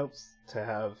 Yeah, it helps to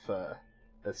have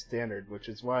a standard, which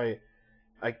is why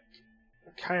I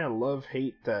kind of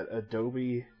hate that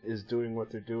Adobe is doing what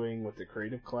they're doing with the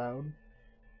Creative Cloud.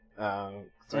 Because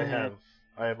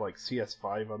I have like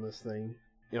CS5 on this thing.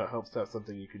 It helps to have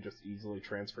something you can just easily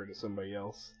transfer to somebody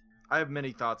else. I have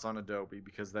many thoughts on Adobe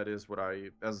because that is what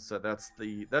as I said, that's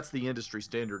the industry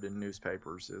standard in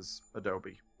newspapers is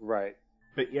Adobe. Right.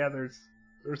 But yeah,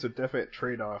 there's a definite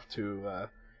trade-off to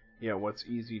what's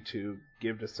easy to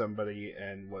give to somebody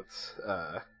and what's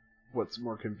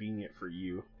more convenient for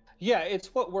you. Yeah,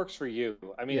 it's what works for you.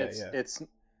 I mean, it's.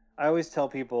 I always tell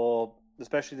people,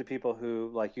 especially the people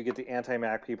who like, you get the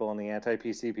anti-Mac people and the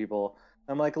anti-PC people.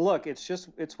 I'm like, look,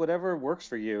 it's whatever works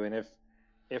for you, and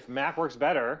if Mac works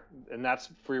better and that's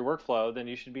for your workflow, then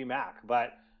you should be Mac.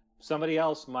 But somebody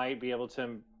else might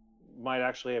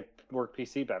actually have worked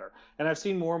PC better. And I've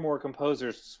seen more and more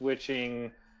composers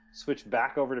switch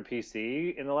back over to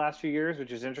PC in the last few years,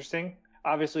 which is interesting.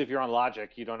 Obviously, if you're on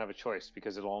Logic, you don't have a choice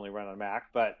because it'll only run on Mac.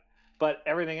 But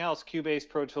everything else, Cubase,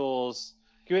 Pro Tools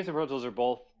and Pro Tools are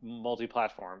both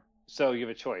multi-platform, so you have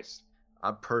a choice.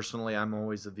 I'm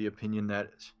always of the opinion that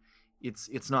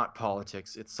it's not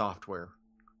politics, it's software.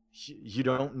 You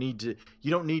don't need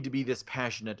to be this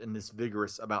passionate and this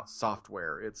vigorous about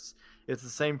software. It's the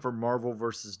same for Marvel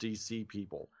versus DC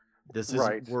people. This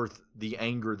isn't worth the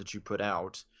anger that you put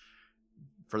out.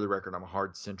 For the record, I'm a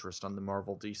hard centrist on the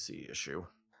Marvel DC issue.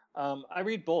 I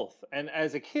read both, and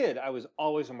as a kid, I was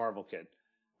always a Marvel kid.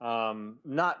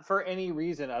 Not for any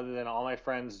reason other than all my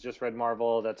friends just read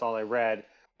Marvel. That's all I read.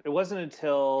 It wasn't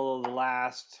until the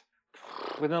last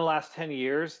within the last 10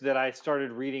 years that I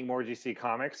started reading more DC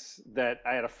comics. That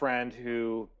I had a friend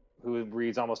who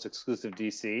reads almost exclusive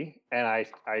DC, and I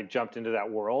jumped into that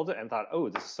world and thought, oh,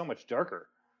 this is so much darker.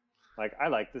 Like, I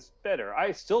like this better.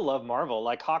 I still love Marvel.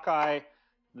 Like Hawkeye,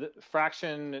 the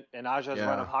Fraction and Aja's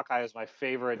run of Hawkeye is my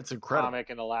favorite comic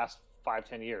in the last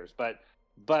 5-10 years. But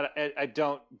I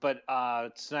don't. But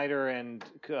Snyder and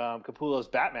Capullo's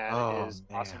Batman is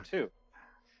awesome too.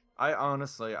 I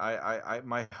honestly, I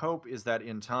my hope is that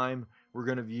in time we're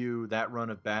going to view that run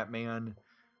of Batman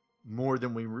more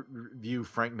than we view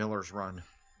Frank Miller's run.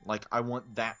 Like, I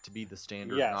want that to be the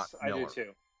standard, not Miller. I do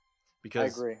too.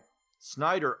 Because I agree.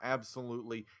 Snyder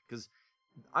absolutely, because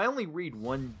I only read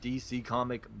one DC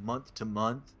comic month to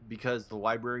month because the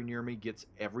library near me gets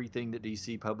everything that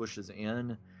DC publishes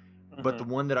in. Mm-hmm. But the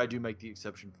one that I do make the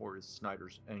exception for is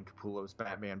Snyder's and Capullo's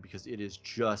Batman, because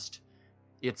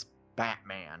it's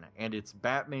Batman, and it's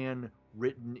Batman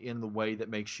written in the way that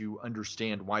makes you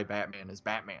understand why Batman is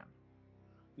Batman.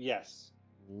 Yes.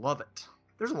 Love it.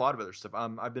 There's a lot of other stuff.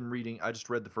 I just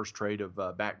read the first trade of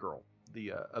Batgirl,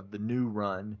 of the new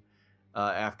run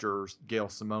after Gail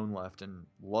Simone left, and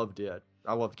loved it.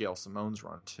 I loved Gail Simone's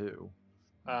run too.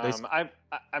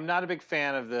 I'm not a big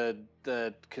fan of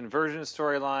the conversion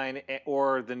storyline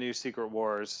or the new Secret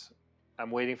Wars.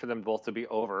 I'm waiting for them both to be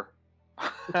over.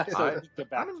 I'm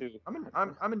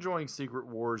enjoying Secret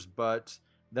Wars, but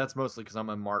that's mostly because I'm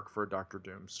a mark for a Doctor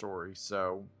Doom story.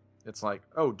 So it's like,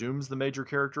 oh, Doom's the major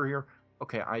character here.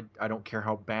 Okay, I don't care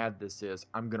how bad this is.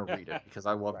 I'm gonna read it because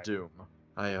I love Doom.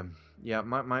 I am.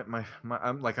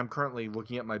 I'm currently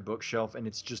looking at my bookshelf, and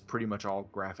it's just pretty much all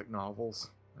graphic novels.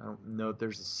 I don't know if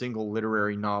there's a single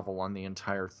literary novel on the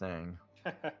entire thing.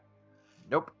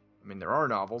 Nope. I mean, there are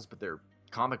novels, but they're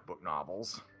comic book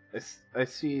novels. I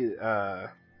see you have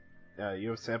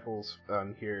samples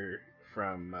on here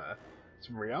from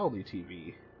some reality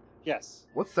TV. Yes.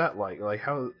 What's that like? Like,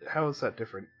 how is that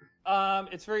different?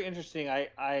 It's very interesting.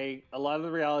 A lot of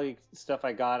the reality stuff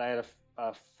I got, I had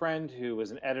a friend who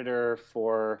was an editor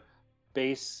for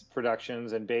Base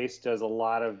Productions, and Base does a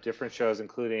lot of different shows,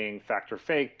 including Fact or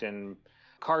Faked and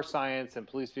Car Science and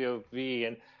Police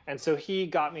VOV, and so he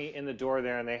got me in the door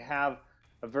there, and they have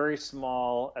a very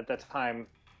small, at that time,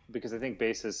 because I think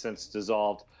Base has since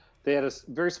dissolved, they had a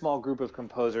very small group of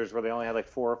composers where they only had like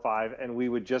 4 or 5, and we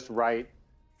would just write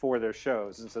for their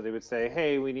shows. And so they would say,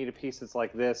 hey, we need a piece that's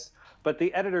like this, but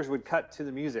the editors would cut to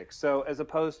the music. So as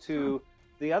opposed to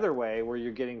the other way where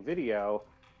you're getting video,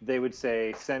 they would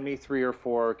say, send me 3 or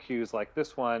 4 cues like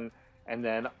this one, and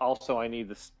then also I need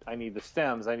the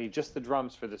stems, I need just the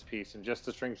drums for this piece and just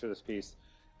the strings for this piece,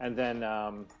 and then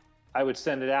I would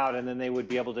send it out, and then they would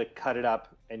be able to cut it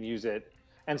up and use it.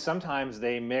 And sometimes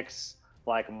they mix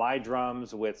like my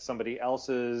drums with somebody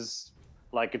else's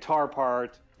like guitar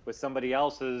part with somebody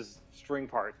else's string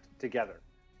part together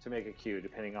to make a cue,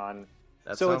 depending on.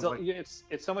 So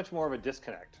it's so much more of a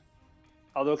disconnect,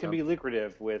 although it can be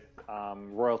lucrative with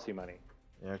royalty money.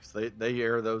 Yeah, because they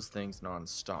air those things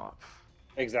nonstop.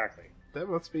 Exactly. That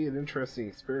must be an interesting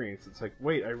experience. It's like,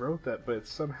 wait, I wrote that, but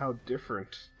it's somehow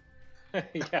different.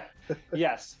 Yeah.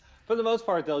 Yes. For the most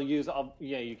part, they'll use.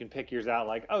 You can pick yours out.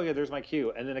 Like, oh yeah, there's my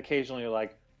cue, and then occasionally you're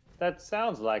like, that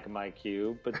sounds like my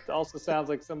cue, but it also sounds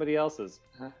like somebody else's.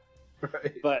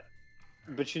 Right. But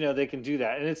they can do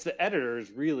that, and it's the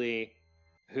editors really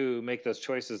who make those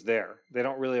choices there. They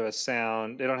don't really have a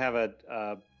sound. They don't have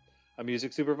a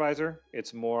music supervisor.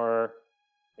 It's more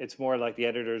like the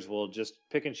editors will just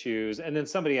pick and choose, and then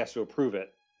somebody has to approve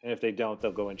it. And if they don't,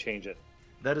 they'll go and change it.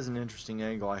 That is an interesting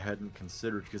angle I hadn't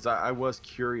considered, because I was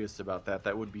curious about that.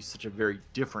 That would be such a very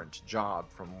different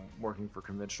job from working for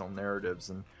conventional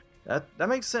narratives, and that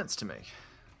makes sense to me.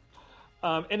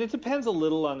 And it depends a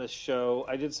little on the show.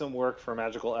 I did some work for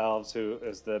Magical Elves, who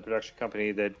is the production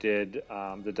company that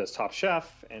does Top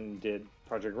Chef and did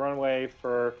Project Runway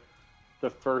for the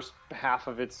first half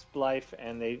of its life,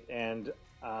 and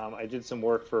I did some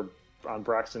work on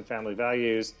Braxton Family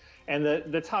Values. And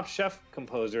the Top Chef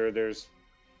composer, there's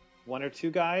 1 or 2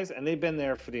 guys, and they've been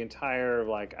there for the entire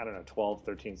 12,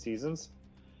 13 seasons.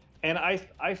 And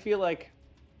I feel like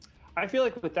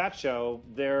with that show,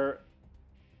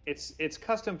 it's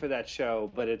custom for that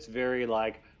show, but it's very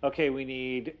like, okay, we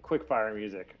need quick fire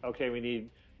music. Okay, we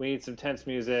need some tense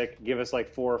music. Give us like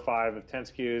 4 or 5 of tense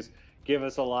cues. Give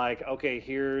us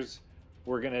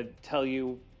we're gonna tell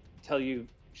you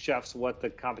chefs what the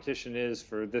competition is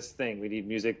for this thing. We need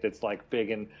music that's like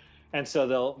big, and so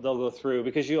they'll go through,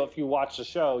 because if you watch the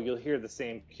show, you'll hear the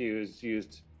same cues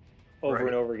used over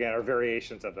and over again, or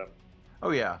variations of them.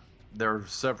 Oh yeah, there are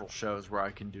several shows where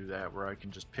I can do that, where I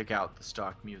can just pick out the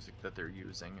stock music that they're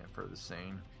using for the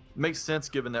scene. Makes sense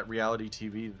given that reality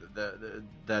TV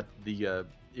that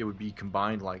it would be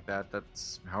combined like that.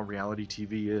 That's how reality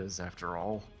TV is, after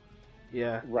all.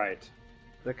 Yeah. Right.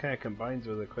 That kind of combines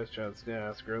with the question I was going to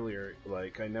ask earlier.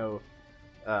 Like, I know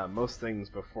most things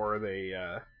before they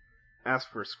ask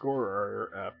for score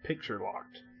are picture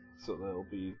locked, so that'll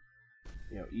be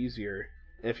easier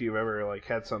if you've ever like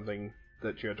had something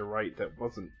that you had to write that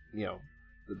wasn't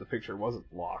that the picture wasn't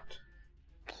locked.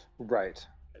 Right.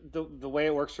 The way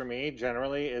it works for me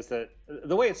generally is that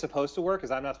the way it's supposed to work is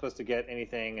I'm not supposed to get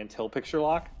anything until picture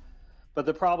lock. But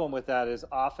the problem with that is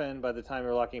often by the time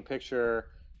you're locking picture,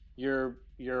 you're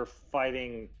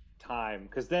fighting time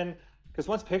because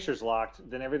once picture's locked,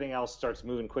 then everything else starts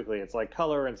moving quickly. It's like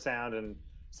color and sound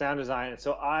design. And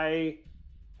so I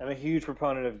am a huge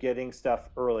proponent of getting stuff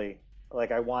early.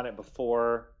 Like I want it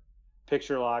before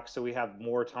picture lock, so we have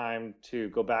more time to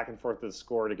go back and forth with the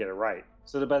score to get it right.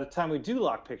 So that by the time we do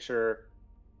lock picture,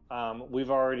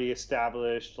 we've already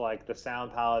established like the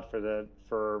sound palette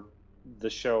for the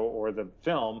show or the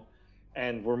film,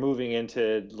 and we're moving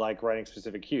into like writing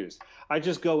specific cues. I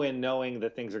just go in knowing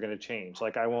that things are going to change.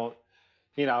 Like I won't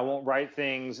write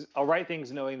things. I'll write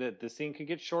things knowing that the scene could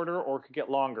get shorter or could get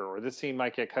longer, or this scene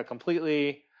might get cut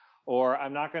completely, or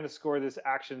I'm not going to score this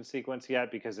action sequence yet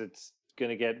because it's going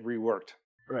to get reworked.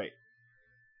 Right.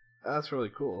 That's really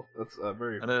cool. That's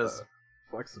very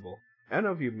flexible. I don't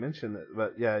know if you mentioned it,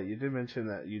 but yeah, you did mention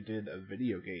that you did a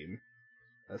video game.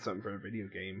 That's something for a video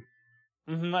game.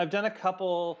 Mm-hmm. I've done a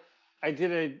couple. I've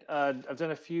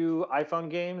done a few iPhone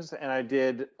games, and I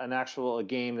did a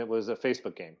game that was a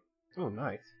Facebook game. Oh,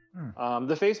 nice.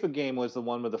 The Facebook game was the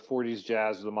one with the 40s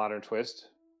jazz with a modern twist,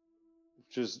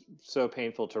 which is so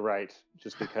painful to write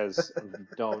just because I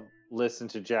don't listen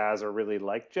to jazz or really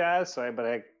like jazz.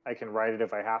 But I can write it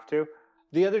if I have to.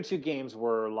 The other two games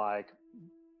were like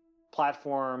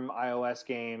platform iOS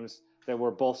games that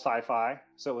were both sci-fi.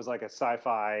 So it was like a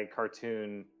sci-fi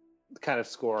cartoon kind of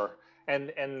score.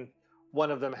 And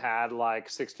one of them had like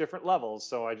 6 different levels.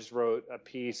 So I just wrote a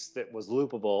piece that was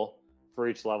loopable for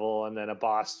each level and then a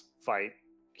boss fight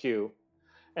cue.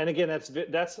 And again,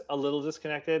 that's a little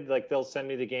disconnected. Like they'll send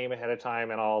me the game ahead of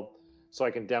time and so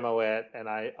I can demo it and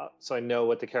so I know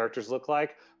what the characters look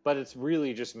like, but it's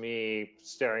really just me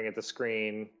staring at the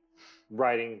screen,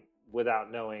 writing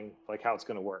without knowing like how it's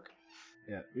going to work.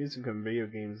 Yeah, music in video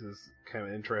games is kind of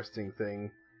an interesting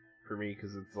thing for me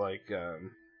because it's like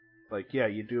yeah,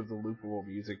 you do have the loopable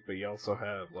music, but you also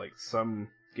have like some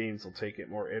games will take it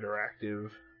more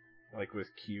interactive, like with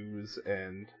cues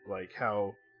and like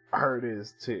how hard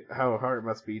it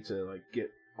must be to like get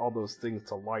all those things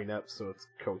to line up so it's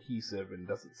cohesive and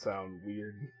doesn't sound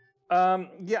weird.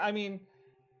 Yeah, I mean,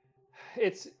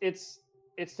 it's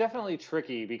definitely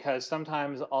tricky because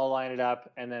sometimes I'll line it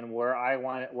up and then where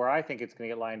I think it's going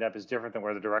to get lined up is different than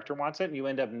where the director wants it, and you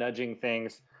end up nudging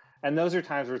things. And those are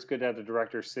times where it's good to have the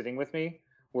director sitting with me,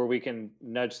 where we can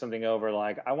nudge something over.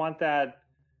 Like I want that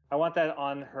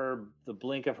on the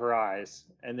blink of her eyes,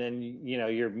 and then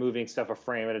you're moving stuff a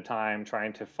frame at a time,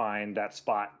 trying to find that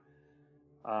spot.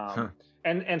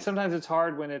 And sometimes it's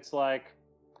hard when it's like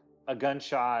a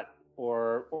gunshot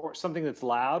or something that's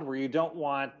loud, where you don't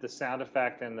want the sound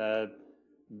effect and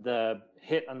the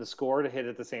hit on the score to hit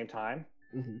at the same time.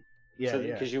 Mm-hmm. Yeah,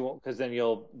 because then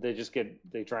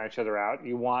they dry each other out.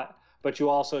 But you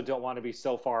also don't want to be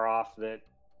so far off that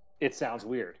it sounds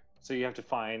weird. So you have to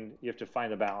find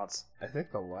the balance. I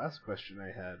think the last question I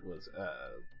had was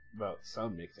about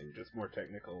sound mixing, just more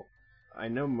technical. I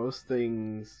know most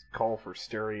things call for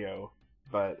stereo,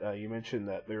 but you mentioned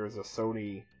that there is a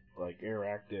Sony like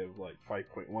Interactive like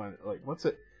 5.1. Like, what's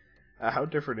it? How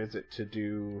different is it to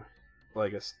do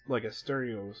like a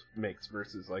stereo mix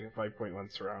versus like a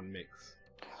 5.1 surround mix?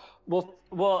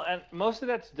 Well, and most of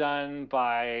that's done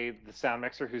by the sound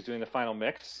mixer who's doing the final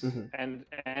mix. Mm-hmm.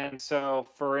 And so,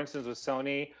 for instance, with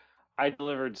Sony, I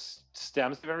delivered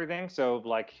stems of everything. So,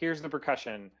 like, here's the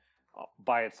percussion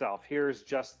by itself. Here's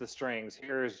just the strings.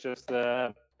 Here's just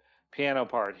the piano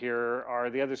part. Here are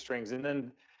the other strings. And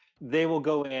then they will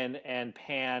go in and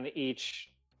pan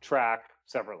each track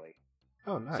separately.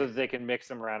 Oh, nice. So that they can mix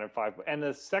them around at 5. And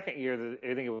the second year,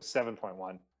 I think it was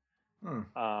 7.1.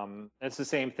 It's the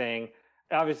same thing.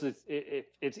 Obviously,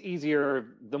 it's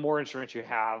easier. The more instruments you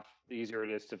have, the easier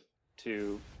it is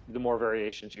to the more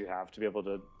variations you have to be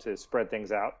able to spread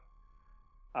things out.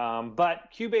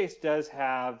 But Cubase does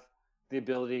have the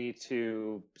ability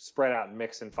to spread out and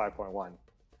mix in 5.1.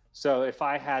 So if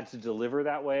I had to deliver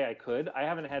that way, I could. I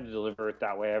haven't had to deliver it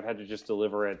that way. I've had to just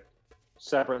deliver it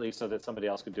separately so that somebody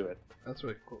else could do it. That's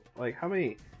really cool. Like how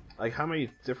many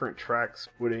different tracks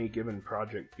would any given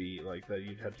project be like that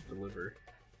you'd have to deliver?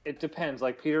 It depends.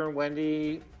 Like Peter and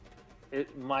Wendy,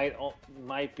 it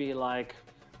might be like,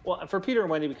 well, for Peter and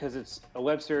Wendy, because it's a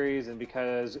web series and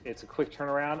because it's a quick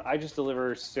turnaround, I just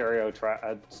deliver stereo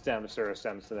stems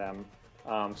to them.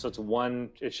 So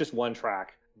it's just one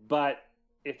track. But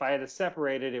if I had to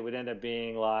separate it, it would end up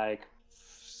being like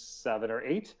 7 or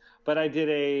 8. But I did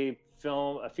a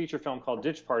feature film called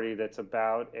Ditch Party that's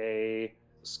about a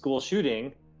school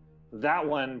shooting. That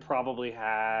one probably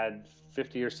had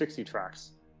 50 or 60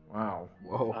 tracks. Wow.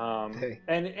 Whoa. Okay.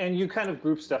 And you kind of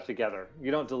group stuff together.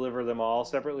 You don't deliver them all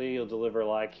separately. You'll deliver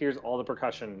like, here's all the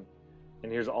percussion,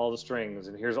 and here's all the strings,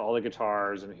 and here's all the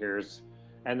guitars, and here's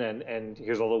all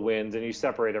the winds, and you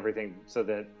separate everything so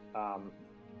that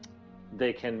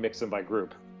they can mix them by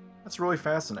group. That's really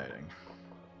fascinating.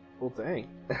 Well, dang.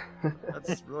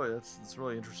 That's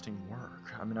really interesting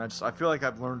work. I mean, I feel like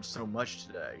I've learned so much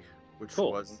today, which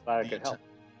cool. was I could help.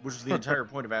 Which was the entire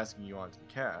point of asking you onto the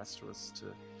cast, was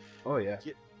to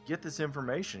get this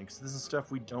information, because this is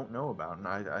stuff we don't know about. And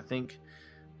I think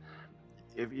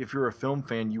if you're a film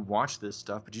fan, you watch this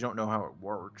stuff, but you don't know how it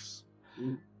works.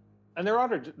 And there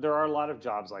are a lot of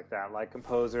jobs like that, like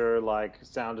composer, like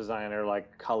sound designer,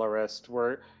 like colorist,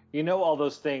 where you know all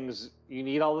those things, you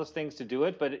need all those things to do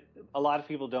it, but a lot of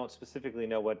people don't specifically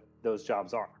know what those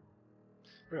jobs are.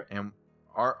 And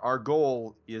our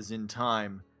goal is in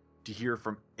time to hear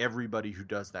from everybody who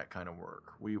does that kind of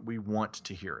work. We want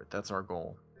to hear it. That's our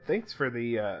goal. Thanks for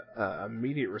the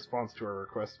immediate response to our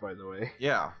request, by the way.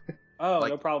 Yeah. Oh,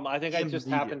 like, no problem. I think I just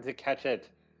happened to catch it.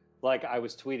 Like I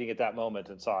was tweeting at that moment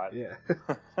and saw it. Yeah.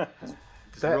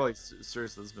 Because really,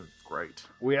 seriously, this has been great.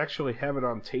 We actually have it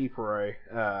on tape where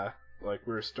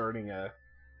we're starting a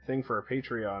thing for a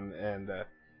Patreon, and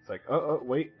it's like, oh,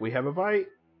 wait, we have a bite.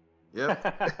 Yep.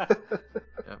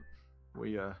 Yep.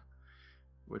 We are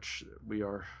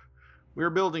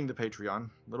building the Patreon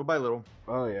little by little.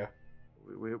 Oh yeah.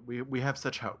 We have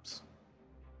such hopes.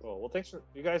 Cool. Well, thanks for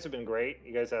you guys have been great.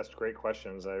 You guys asked great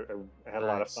questions. I had a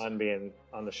lot of fun being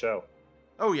on the show.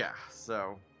 Oh yeah.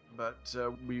 So, but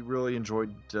we really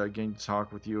enjoyed getting to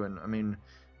talk with you, and I mean,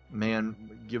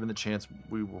 man, given the chance,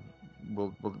 we'd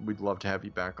love to have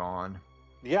you back on.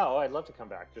 Yeah, I'd love to come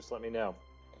back. Just let me know.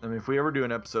 I mean, if we ever do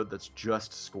an episode that's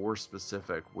just score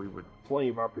specific, we would... Plenty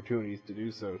of opportunities to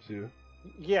do so, too.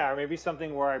 Yeah, or maybe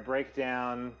something where I break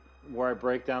down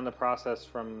the process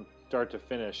from start to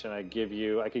finish, and I could give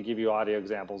you audio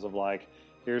examples of like,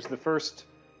 here's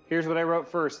what I wrote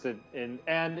first, and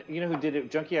you know who did it?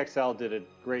 Junkie XL did a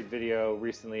great video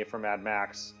recently for Mad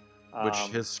Max. Which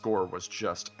his score was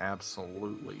just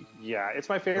absolutely... Yeah, it's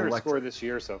my favorite score this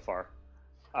year so far.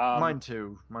 Mine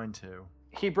too.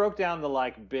 He broke down the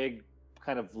like big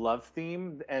kind of love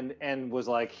theme and was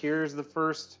like, here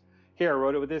I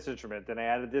wrote it with this instrument, then I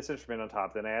added this instrument on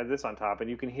top, then I added this on top, and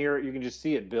you can just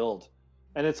see it build.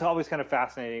 And it's always kind of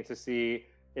fascinating to see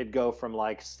it go from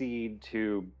like seed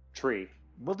to tree.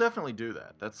 We'll definitely do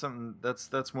that. That's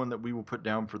one that we will put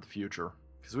down for the future,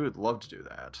 because we would love to do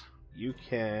that. You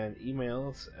can email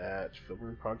us at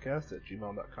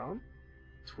filmroompodcast@gmail.com,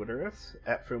 Twitter us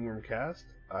at filmroomcast.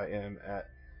 I am at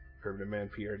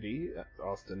PermanentManPRD.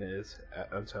 Austin is at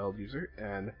UntitledUser,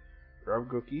 and Rob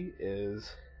Gokee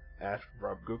is at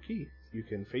Rob Gokee. You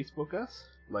can Facebook us,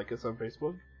 like us on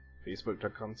Facebook,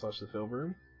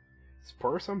 facebook.com/thefilmroom.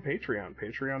 Support us on Patreon,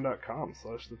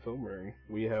 patreon.com/thefilmroom.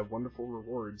 We have wonderful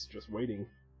rewards just waiting.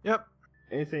 Yep.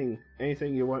 Anything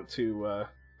you want to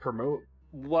promote?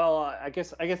 Well, I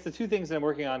guess the two things that I'm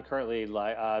working on currently,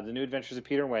 like the New Adventures of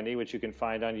Peter and Wendy, which you can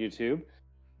find on YouTube.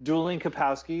 Dueling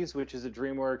Kapowskis, which is a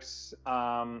DreamWorks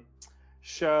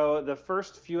show. The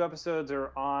first few episodes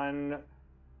are on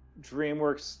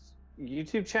DreamWorks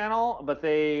YouTube channel, but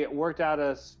they worked out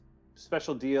a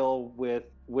special deal with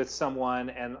someone,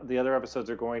 and the other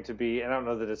episodes are going to be, and I don't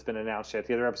know that it's been announced yet,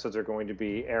 the other episodes are going to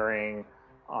be airing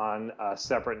on a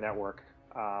separate network.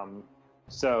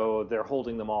 So they're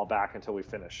holding them all back until we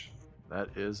finish.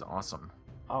 That is awesome.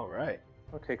 All right.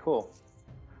 Okay, cool.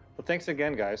 Well, thanks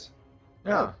again, guys.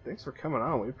 Yeah, thanks for coming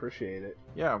on. We appreciate it.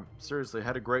 Yeah, seriously,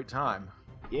 had a great time.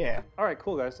 Yeah. All right,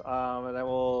 cool, guys. And then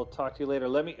we'll talk to you later.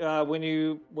 Let me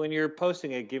when you're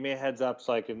posting it, give me a heads up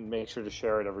so I can make sure to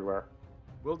share it everywhere.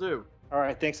 Will do. All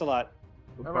right, thanks a lot.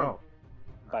 No problem.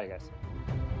 Bye, guys.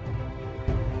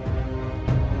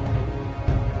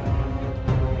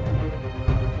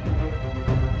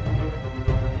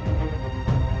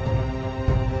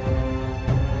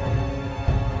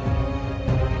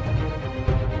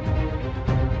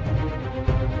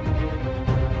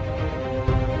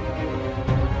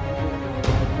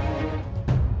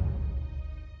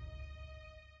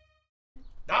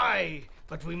 Aye,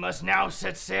 but we must now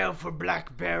set sail for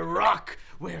Black Bear Rock,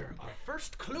 where our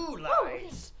first clue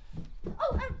lies.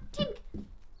 Tink,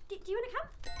 do you want to come?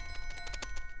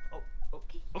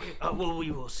 Okay, well,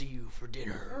 we will see you for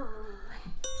dinner.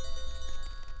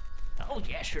 Oh,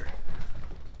 yeah, sure.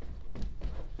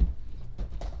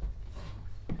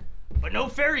 But no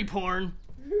fairy porn.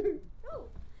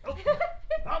 Oh.